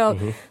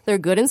 They're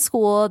good in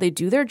school. They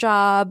do their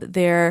job.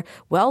 They're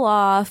well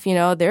off.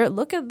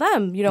 Look at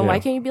them. Why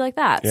can't you be like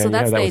that? Yeah, so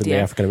that's that the within idea.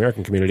 the African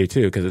American community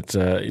too, because it's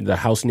the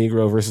house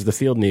Negro versus the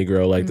field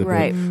Negro. Like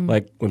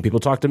like when people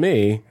talk to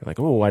me, like,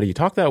 oh, why do you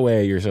talk that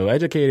way? You're so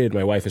educated.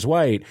 My wife is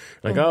white.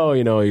 Like, oh,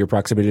 your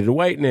proximity to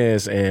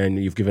whiteness,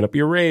 and you've given up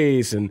your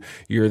race, and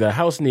you're the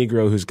house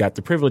Negro who's got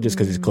the privileges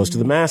because he's close to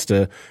the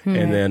master,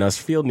 and then us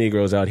field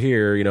Negroes out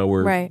here,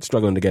 we're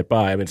struggling to get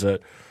by. I mean, it's a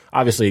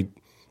obviously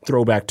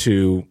throwback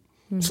to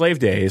slave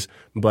days,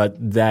 but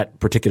that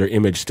particular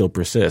image still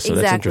persists. So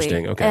that's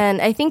interesting. Okay.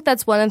 And I think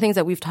that's one of the things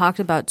that we've talked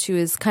about too,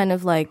 is kind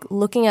of like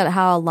looking at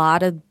how a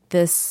lot of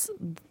this,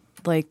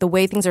 like the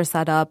way things are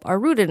set up, are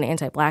rooted in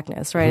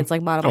anti-Blackness, right? It's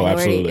like model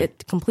minority. Absolutely.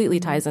 It completely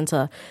ties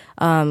into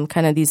kind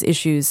of these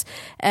issues.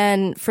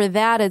 And for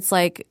that, it's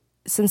like,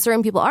 since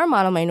certain people are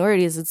model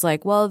minorities, it's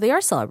like, well, they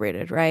are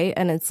celebrated, right?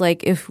 And it's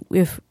like, if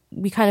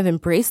we kind of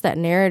embrace that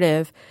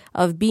narrative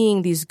of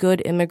being these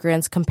good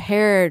immigrants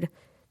compared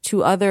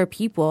to other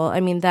people, I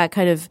mean, that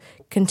kind of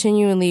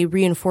continually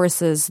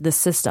reinforces the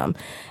system.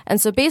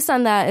 And so based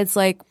on that, it's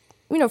like,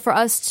 for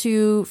us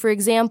to, for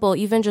example,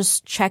 even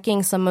just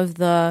checking some of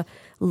the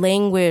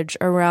language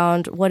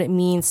around what it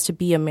means to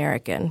be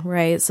American,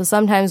 right? So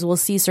sometimes we'll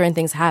see certain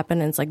things happen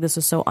and it's like, this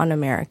is so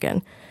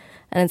un-American.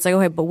 And it's like,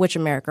 okay, but which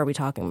America are we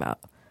talking about?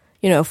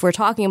 If we're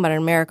talking about an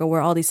America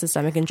where all these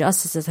systemic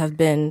injustices have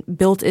been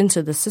built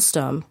into the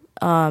system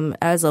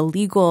as a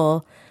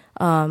legal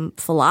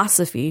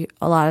philosophy,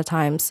 a lot of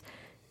times,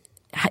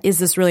 is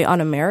this really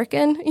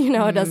un-American?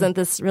 Doesn't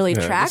this really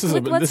track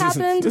with what's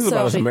happened? This is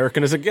about as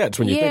American as it gets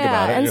when you think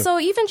about it. And so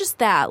even just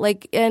that,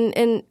 like, and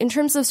in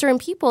terms of certain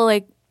people,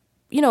 like,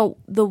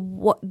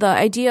 the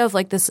idea of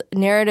like this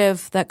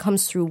narrative that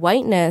comes through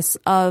whiteness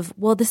of,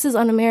 well, this is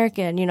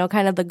un-American,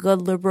 kind of the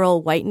good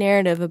liberal white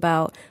narrative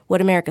about what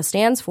America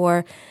stands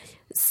for.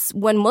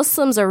 When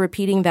Muslims are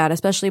repeating that,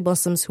 especially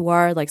Muslims who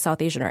are like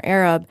South Asian or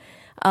Arab,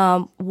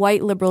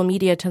 white liberal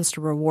media tends to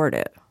reward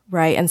it.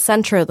 right, and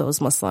center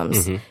those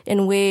Muslims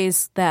in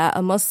ways that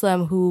a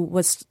Muslim who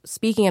was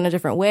speaking in a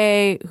different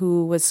way,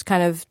 who was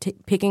kind of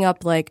picking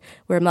up like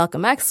where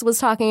Malcolm X was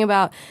talking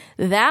about,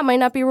 that might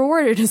not be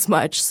rewarded as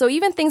much. So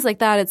even things like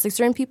that, it's like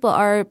certain people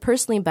are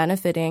personally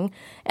benefiting.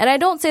 And I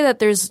don't say that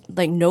there's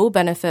like no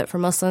benefit for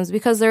Muslims,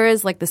 because there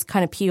is like this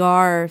kind of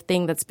PR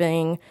thing that's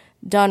being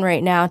done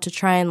right now to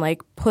try and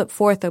like put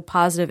forth a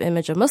positive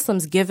image of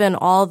Muslims, given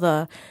all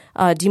the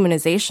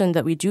demonization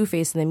that we do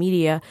face in the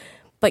media.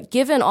 But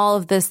given all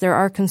of this, there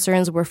are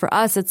concerns where for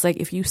us, it's like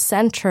if you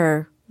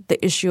center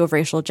the issue of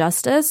racial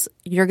justice,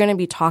 you're going to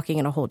be talking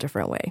in a whole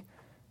different way,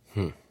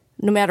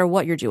 no matter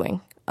what you're doing.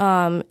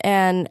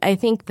 And I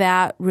think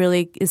that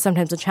really is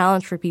sometimes a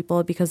challenge for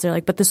people, because they're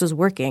like, but this is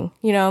working.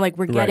 You know, like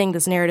we're getting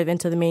this narrative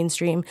into the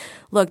mainstream.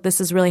 Look,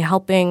 this is really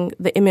helping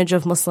the image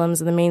of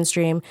Muslims in the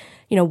mainstream.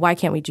 You know, why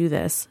can't we do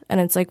this?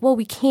 And it's like, well,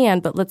 we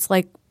can, but let's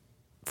like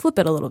flip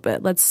it a little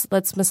bit. Let's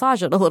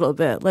massage it a little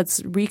bit.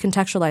 Let's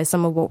recontextualize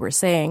some of what we're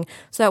saying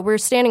so that we're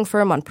standing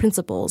firm on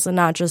principles and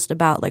not just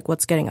about like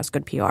what's getting us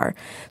good PR.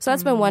 So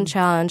that's been one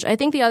challenge. I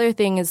think the other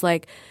thing is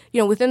like, you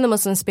know, within the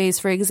Muslim space,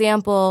 for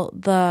example,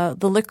 the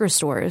liquor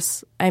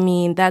stores. I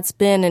mean, that's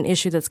been an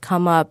issue that's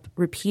come up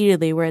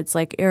repeatedly, where it's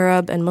like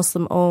Arab and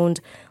Muslim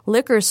owned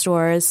liquor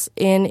stores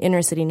in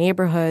inner city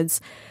neighborhoods.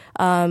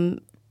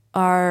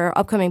 Our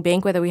upcoming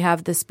banquet that we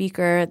have, the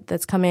speaker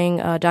that's coming,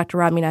 Dr.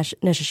 Rami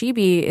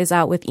Nashashibi, is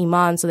out with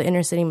Iman, so the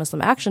Inner City Muslim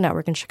Action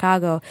Network in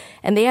Chicago.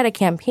 And they had a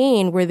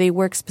campaign where they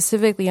work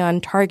specifically on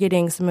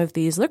targeting some of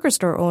these liquor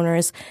store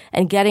owners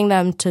and getting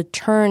them to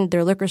turn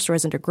their liquor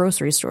stores into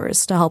grocery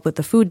stores to help with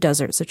the food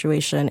desert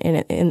situation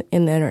in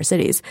the inner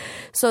cities.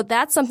 So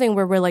that's something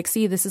where we're like,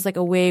 see, this is like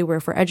a way where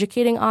if we're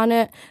educating on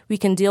it, we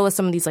can deal with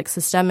some of these like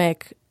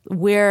systemic,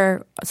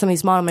 where some of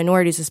these model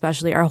minorities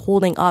especially are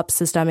holding up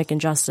systemic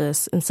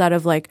injustice instead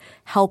of like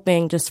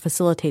helping just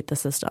facilitate the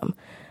system.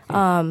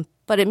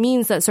 But it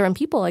means that certain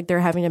people, like they're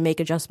having to make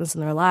adjustments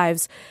in their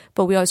lives.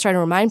 But we always try to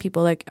remind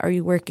people, like, are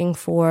you working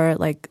for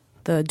like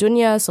the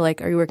dunya? So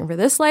like, are you working for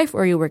this life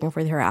or are you working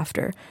for the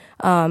hereafter?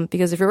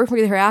 Because if you're working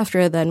for the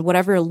hereafter, then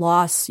whatever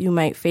loss you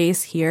might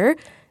face here,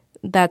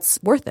 that's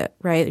worth it,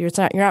 right? You're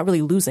not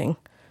really losing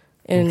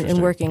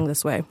in working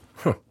this way.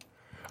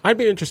 I'd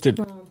be interested.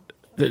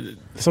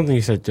 Something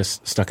you said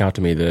just stuck out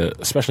to me,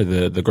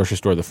 especially the grocery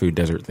store, the food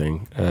desert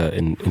thing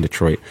in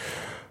Detroit,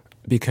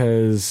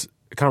 because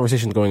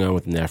conversations going on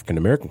within the African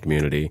American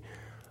community,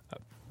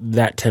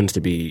 that tends to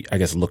be, I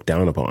guess, looked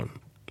down upon.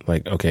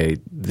 Like, okay,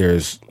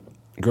 there's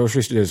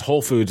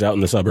Whole Foods out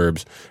in the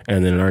suburbs,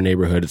 and then in our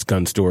neighborhood it's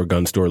gun store,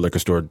 liquor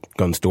store,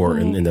 gun store,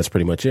 and that's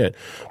pretty much it.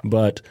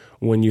 But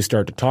when you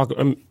start to talk,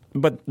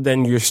 but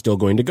then you're still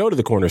going to go to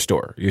the corner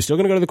store. You're still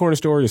going to go to the corner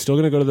store. You're still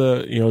going to go to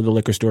the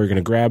liquor store. You're going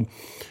to grab,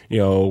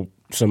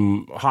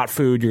 some hot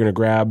food. You're going to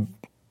grab,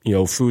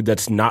 food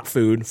that's not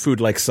food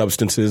like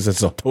substances.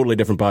 That's a totally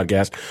different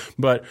podcast.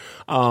 But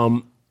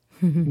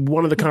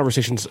one of the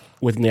conversations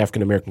within the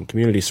African American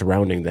community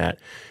surrounding that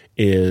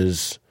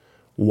is,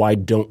 why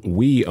don't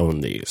we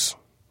own these?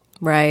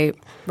 Right.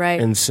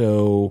 And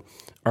so,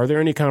 are there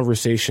any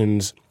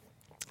conversations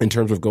in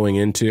terms of going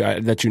into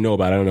that you know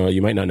about? I don't know,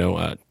 you might not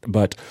know,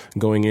 but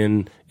going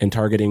in and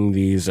targeting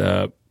these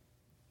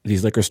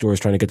liquor stores,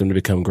 trying to get them to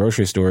become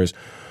grocery stores.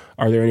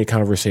 Are there any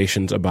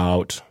conversations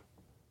about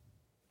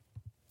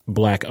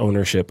black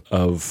ownership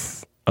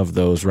of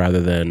those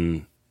rather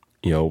than,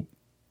 you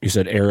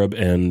said Arab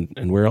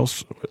and where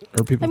else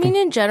are people? I mean,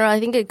 in general, I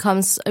think it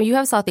comes. You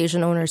have South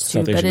Asian owners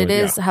too, but it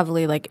is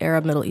heavily like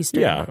Arab, Middle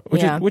Eastern. Yeah,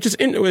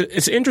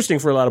 it's interesting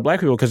for a lot of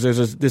black people, because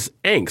there's this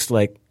angst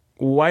like,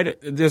 why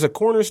there's a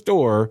corner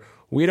store,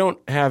 we don't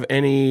have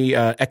any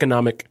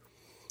economic,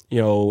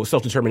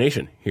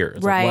 self-determination here.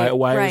 It's like,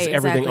 why is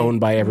everything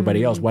owned by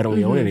everybody else? Why don't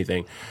we own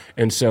anything?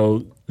 And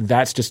so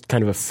that's just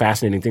kind of a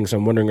fascinating thing. So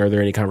I'm wondering, are there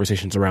any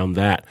conversations around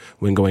that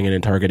when going in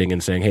and targeting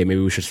and saying, hey,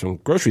 maybe we should some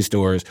grocery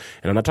stores?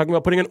 And I'm not talking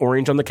about putting an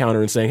orange on the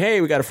counter and saying,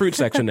 hey, we got a fruit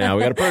section now,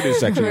 we got a produce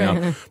section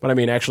now. But I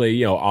mean,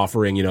 actually,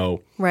 offering,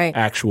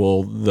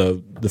 actual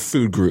the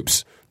food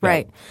groups.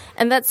 Right.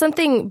 And that's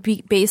something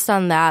based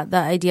on that, the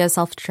idea of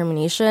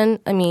self-determination.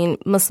 I mean,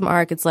 Muslim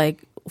Arc, it's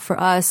like, for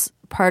us,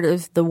 part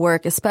of the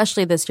work,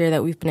 especially this year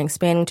that we've been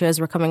expanding to as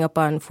we're coming up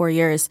on 4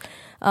 years,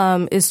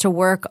 is to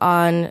work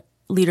on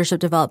leadership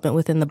development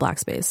within the Black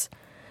space.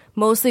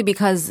 Mostly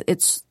because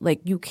it's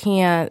like you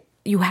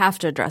have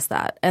to address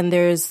that. And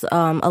there's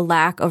a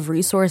lack of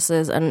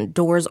resources and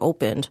doors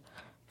opened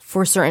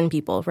for certain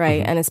people,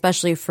 right? And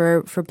especially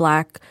for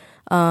Black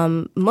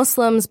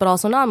Muslims, but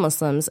also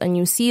non-Muslims. And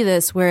you see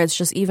this where it's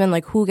just even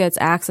like who gets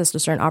access to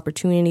certain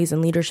opportunities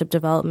and leadership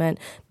development,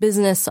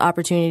 business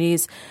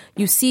opportunities.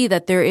 You see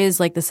that there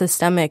is like the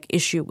systemic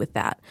issue with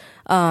that.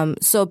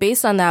 So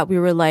based on that, we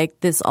were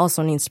like, this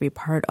also needs to be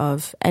part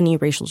of any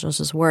racial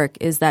justice work,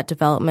 is that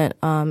development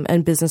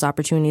and business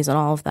opportunities and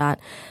all of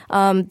that.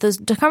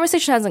 The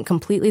conversation hasn't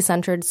completely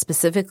centered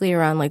specifically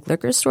around like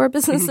liquor store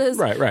businesses.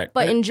 Right.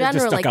 But in general,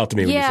 it just stuck out to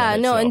me when you said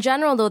it, in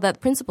general, though,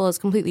 that principle is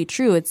completely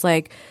true. It's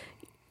like,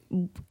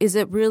 is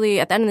it really,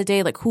 at the end of the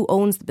day, like who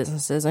owns the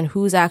businesses and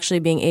who's actually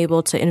being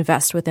able to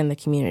invest within the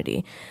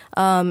community?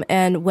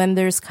 And when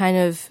there's kind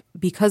of,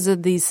 because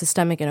of these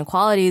systemic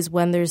inequalities,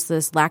 when there's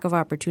this lack of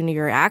opportunity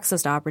or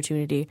access to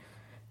opportunity,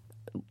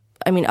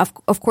 I mean,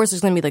 of course,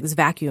 there's going to be like this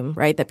vacuum,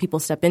 right, that people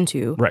step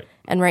into. Right.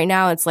 And right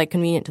now, it's like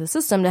convenient to the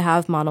system to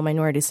have model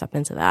minorities step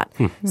into that.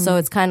 So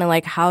it's kind of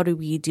like, how do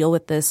we deal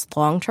with this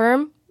long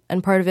term?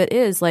 And part of it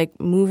is like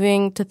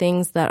moving to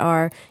things that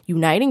are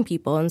uniting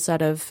people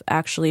instead of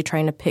actually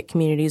trying to pick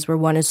communities where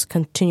one is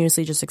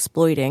continuously just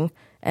exploiting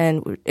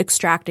and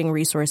extracting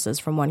resources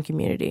from one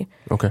community.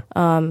 Okay.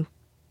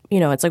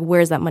 It's like,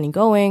 where's that money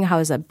going? How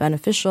is that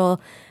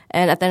beneficial?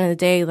 And at the end of the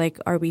day, like,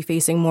 are we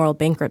facing moral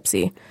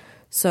bankruptcy?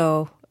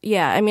 So,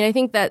 yeah, I mean, I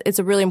think that it's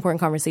a really important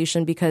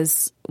conversation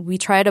because we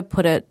try to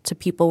put it to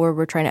people where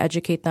we're trying to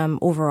educate them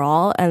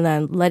overall and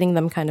then letting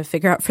them kind of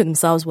figure out for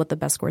themselves what the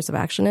best course of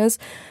action is.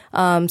 So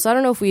I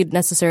don't know if we'd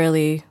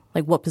necessarily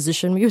like what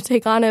position we would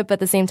take on it, but at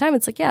the same time,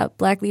 it's like, yeah,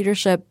 Black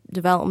leadership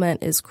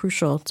development is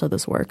crucial to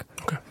this work.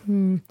 Okay.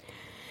 And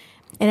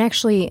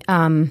actually,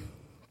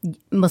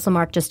 Muslim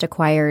Arc just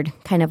acquired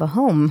kind of a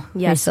home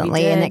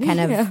recently, and it kind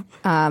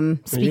of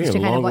speaks to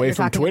kind of what you're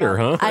talking Twitter,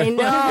 about. huh? I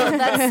know.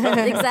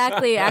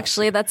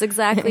 That's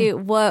exactly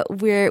what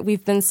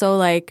we've been so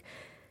like,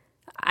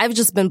 I've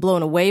just been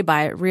blown away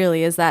by it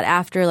really, is that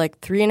after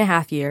like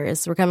 3.5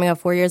 years, we're coming up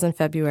 4 years in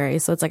February.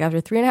 So it's like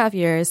after 3.5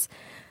 years,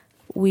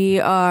 we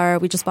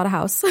just bought a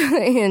house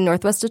in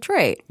Northwest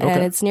Detroit,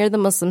 and it's near the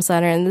Muslim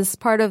Center. And this is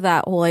part of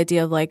that whole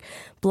idea of like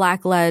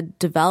Black-led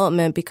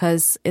development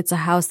because it's a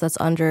house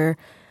that's under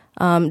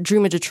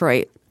Dream of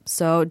Detroit.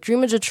 So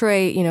Dream of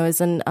Detroit,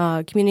 is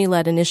a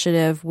community-led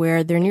initiative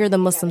where they're near the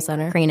Muslim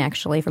Center. Crane,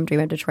 actually, from Dream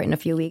of Detroit in a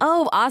few weeks.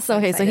 Oh, awesome.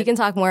 Okay, so he can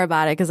talk more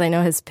about it because I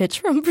know his pitch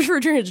for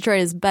Dream of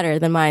Detroit is better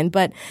than mine.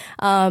 But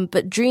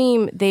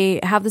Dream, they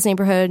have this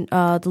neighborhood,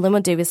 the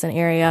Linwood-Davison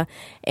area,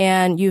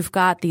 and you've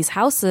got these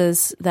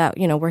houses that,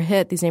 were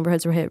hit. These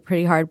neighborhoods were hit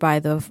pretty hard by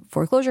the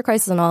foreclosure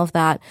crisis and all of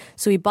that.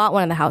 So we bought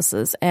one of the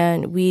houses,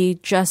 and we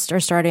just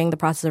are starting the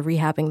process of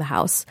rehabbing the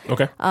house.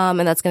 Okay. And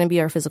that's going to be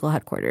our physical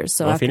headquarters.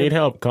 So Well, if you need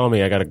help, call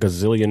me. I got a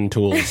gazillion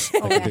tools.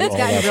 He's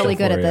gotten really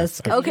good at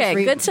this. Okay,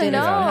 good to know.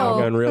 I've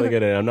gotten really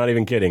good at it. I'm not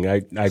even kidding.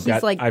 I've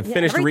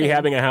finished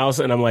rehabbing a house,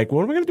 and I'm like,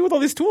 what am I going to do with all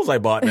these tools I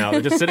bought now?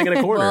 They're just sitting in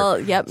a corner. Well,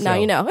 yep. Now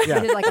you know. Yeah.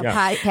 Did like a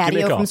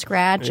patio from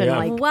scratch and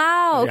like.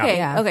 Wow. Okay.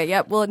 Yeah. Okay.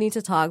 Yep. We'll need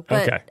to talk,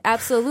 but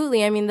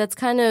absolutely. I mean, that's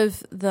kind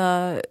of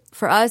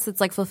for us, it's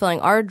like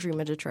fulfilling our dream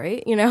of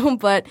Detroit,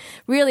 But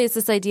really, it's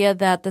this idea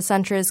that the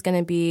center is going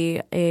to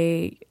be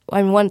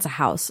one, it's a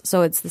house,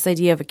 so it's this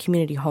idea of a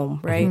community home,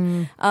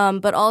 right?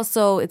 But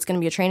also, it's going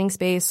to be a training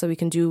space, so we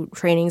can do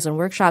trainings and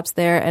workshops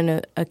there,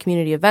 and a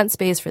community event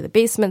space for the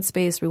basement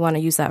space. We want to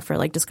use that for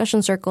like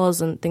discussion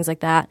circles and things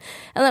like that,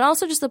 and then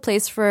also just a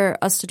place for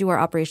us to do our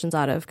operations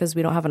out of because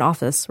we don't have an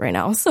office right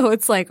now, so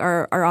it's like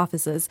our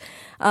offices.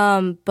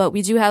 But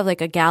we do have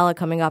like a gala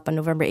coming up on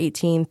November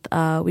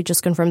 18th. We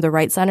just confirmed the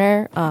Wright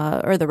Center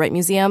or the Wright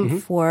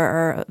Museum for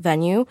our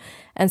venue.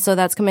 And so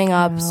that's coming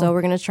up. Wow. So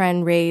we're going to try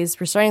and we're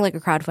starting like a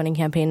crowdfunding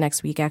campaign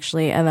next week,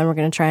 actually. And then we're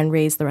going to try and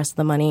raise the rest of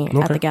the money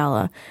at the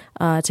gala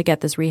to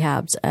get this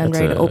rehabbed and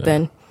ready to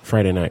open.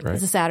 Friday night, right?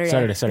 It's a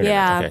Saturday. Saturday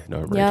Yeah. night. Okay.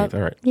 November 18th.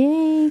 All right.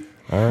 Yay.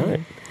 All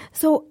right.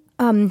 So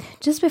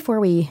just before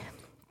we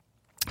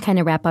kind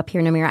of wrap up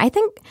here, Namira, I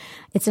think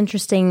it's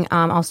interesting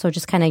also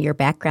just kind of your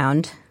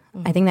background.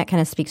 I think that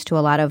kind of speaks to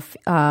a lot of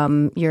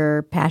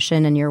your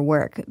passion and your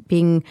work.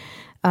 Being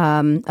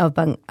of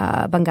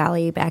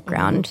Bengali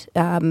background,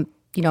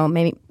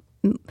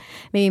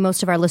 maybe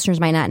most of our listeners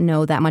might not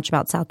know that much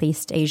about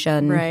Southeast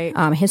Asian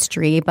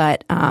history,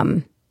 but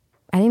I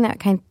think that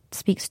kind of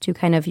speaks to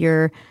kind of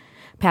your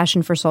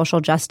passion for social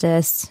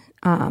justice,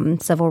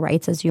 civil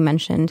rights, as you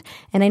mentioned.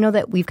 And I know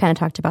that we've kind of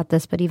talked about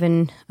this, but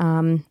even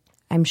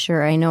I'm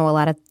sure I know a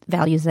lot of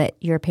values that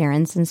your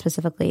parents and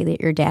specifically that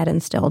your dad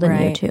instilled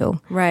in you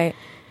too. Right.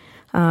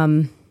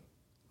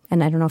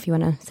 And I don't know if you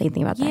want to say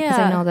anything about that because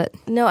I know that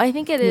I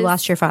think you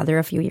lost your father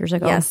a few years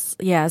ago. Yes.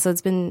 Yeah. So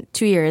it's been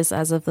 2 years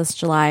as of this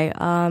July.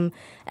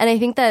 And I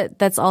think that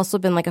that's also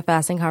been like a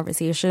fascinating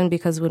conversation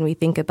because when we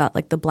think about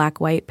like the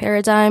black-white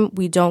paradigm,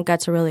 we don't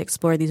get to really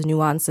explore these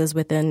nuances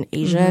within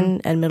Asian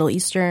and Middle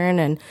Eastern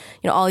and,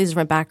 all these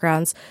different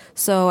backgrounds.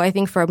 So I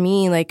think for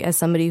me, like as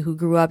somebody who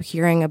grew up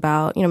hearing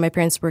about, my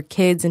parents were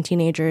kids and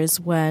teenagers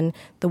when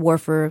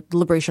the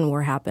Liberation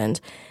War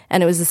happened.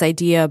 And it was this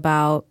idea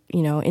about,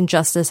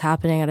 injustice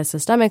happening at a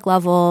systemic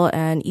level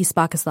and East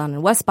Pakistan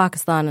and West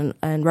Pakistan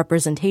and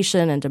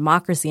representation and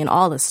democracy and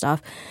all this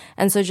stuff.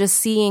 And so just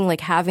seeing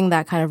like having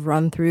that kind of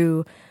run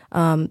through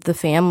the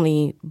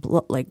family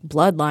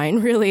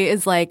bloodline really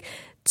is like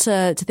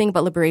to think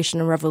about liberation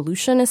and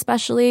revolution,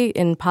 especially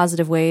in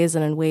positive ways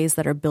and in ways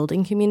that are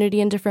building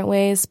community in different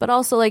ways, but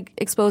also like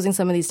exposing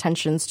some of these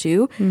tensions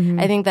too.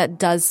 I think that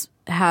does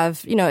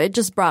have, it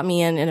just brought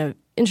me in an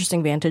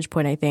interesting vantage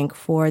point, I think,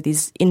 for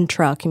these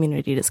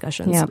intra-community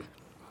discussions. Yeah.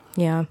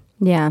 Yeah.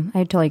 Yeah,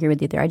 I totally agree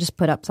with you there. I just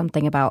put up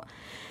something about,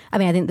 I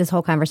think this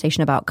whole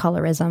conversation about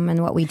colorism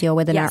and what we deal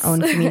with in our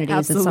own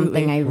communities is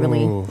something I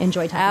really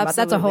enjoy talking about.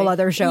 That's a whole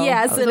other show.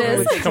 Yes, it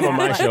is. Come on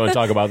my show and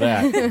talk about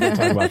that.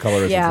 Talk about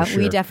colorism. Yeah, for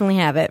sure. we definitely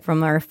have it,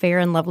 from our fair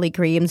and lovely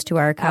creams to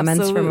our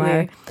comments from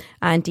our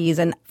aunties.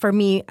 And for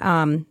me,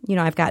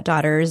 I've got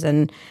daughters,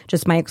 and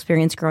just my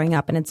experience growing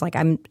up, and it's like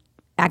I'm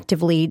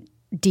actively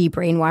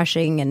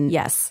de-brainwashing and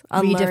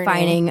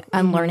redefining,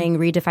 unlearning,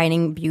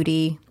 redefining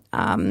beauty.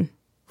 And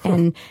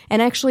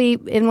actually,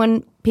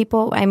 when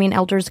people,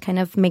 elders kind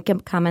of make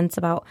comments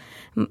about,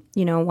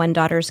 one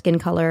daughter's skin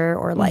color,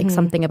 or like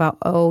something about,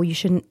 oh, you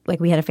shouldn't, like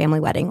we had a family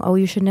wedding, oh,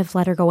 you shouldn't have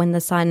let her go in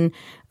the sun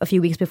a few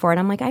weeks before. And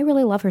I'm like, I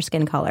really love her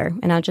skin color.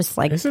 And I'll just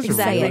like, this is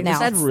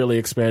really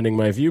expanding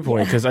my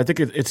viewpoint, because I think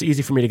it's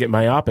easy for me to get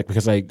myopic,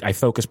 because I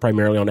focus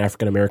primarily on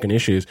African-American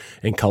issues,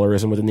 and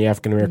colorism within the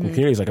African-American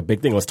community is like a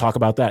big thing. Let's talk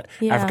about that.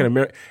 Yeah.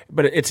 African-American,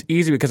 but it's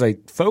easy because I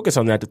focus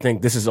on that to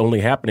think this is only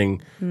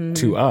happening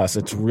to us.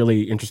 It's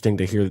really interesting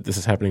to hear that this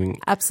is happening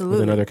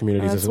within other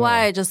communities as well. That's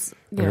why I just,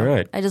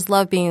 I just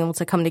love being able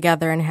to come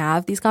together and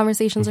have these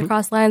conversations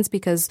across lines,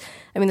 because,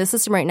 the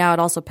system right now, it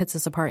also pits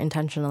us apart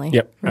intentionally.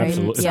 Yep, right?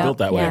 absolutely. It's built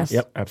that way. Yes.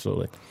 Yep,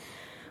 absolutely.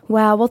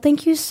 Wow. Well,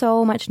 thank you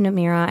so much,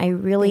 Namira. I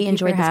really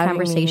enjoyed this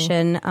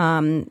conversation.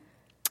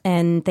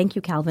 And thank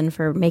you, Calvin,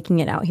 for making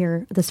it out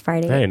here this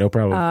Friday. Hey, no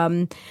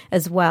problem.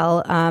 As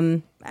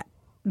well.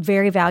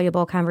 Very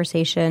valuable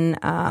conversation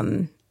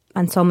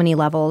on so many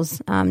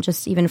levels,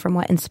 just even from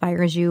what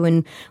inspires you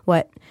and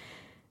what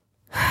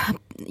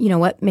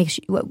what makes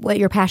you, what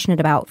you're passionate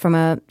about from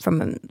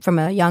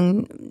a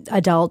young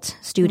adult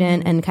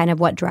student, and kind of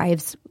what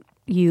drives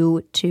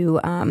you to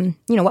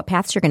what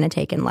paths you're going to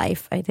take in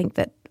life. I think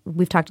that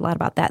we've talked a lot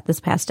about that this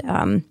past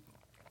hour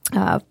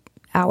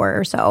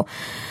or so.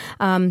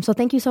 So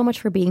thank you so much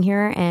for being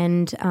here,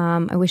 and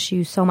I wish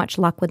you so much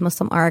luck with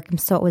Muslim Arc.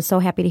 I was so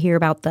happy to hear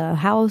about the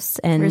house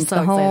and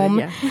the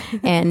home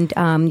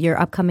and your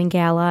upcoming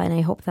gala, and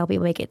I hope they'll be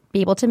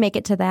able to make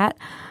it to that.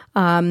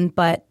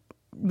 But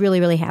really,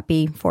 really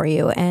happy for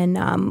you,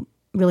 and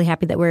really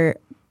happy that we're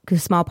a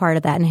small part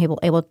of that and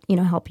able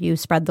help you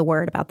spread the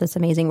word about this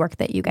amazing work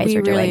that you guys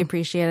are doing. We really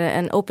appreciate it,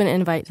 and open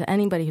invite to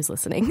anybody who's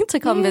listening to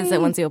come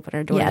visit once you open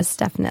our doors. Yes,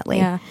 definitely.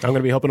 Yeah. I'm going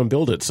to be helping them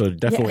build it, so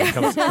definitely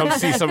come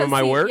see some of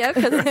my work. Yeah,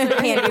 because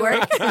it's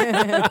handiwork.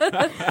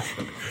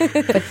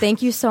 But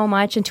thank you so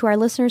much, and to our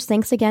listeners,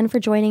 thanks again for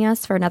joining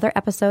us for another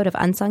episode of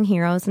Unsung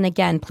Heroes. And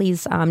again,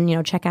 please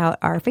check out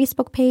our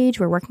Facebook page.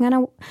 We're working on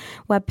a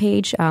web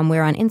page.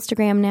 We're on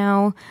Instagram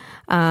now,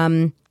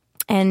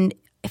 and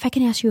if I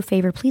can ask you a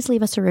favor, please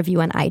leave us a review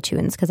on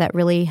iTunes, because that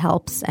really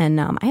helps. And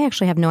I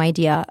actually have no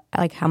idea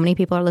like how many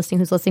people are listening,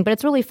 who's listening, but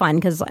it's really fun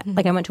because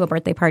like I went to a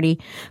birthday party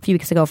a few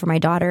weeks ago for my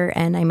daughter,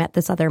 and I met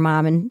this other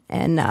mom,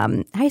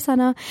 and hi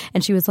Sana,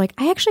 and she was like,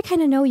 I actually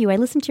kind of know you. I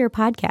listened to your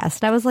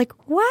podcast. And I was like,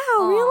 wow,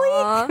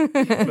 really?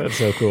 That's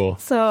so cool.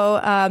 So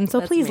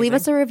please amazing. Leave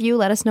us a review.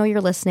 Let us know you're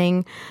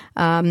listening,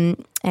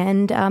 and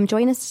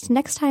join us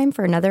next time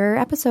for another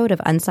episode of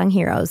Unsung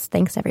Heroes.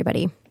 Thanks,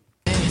 everybody.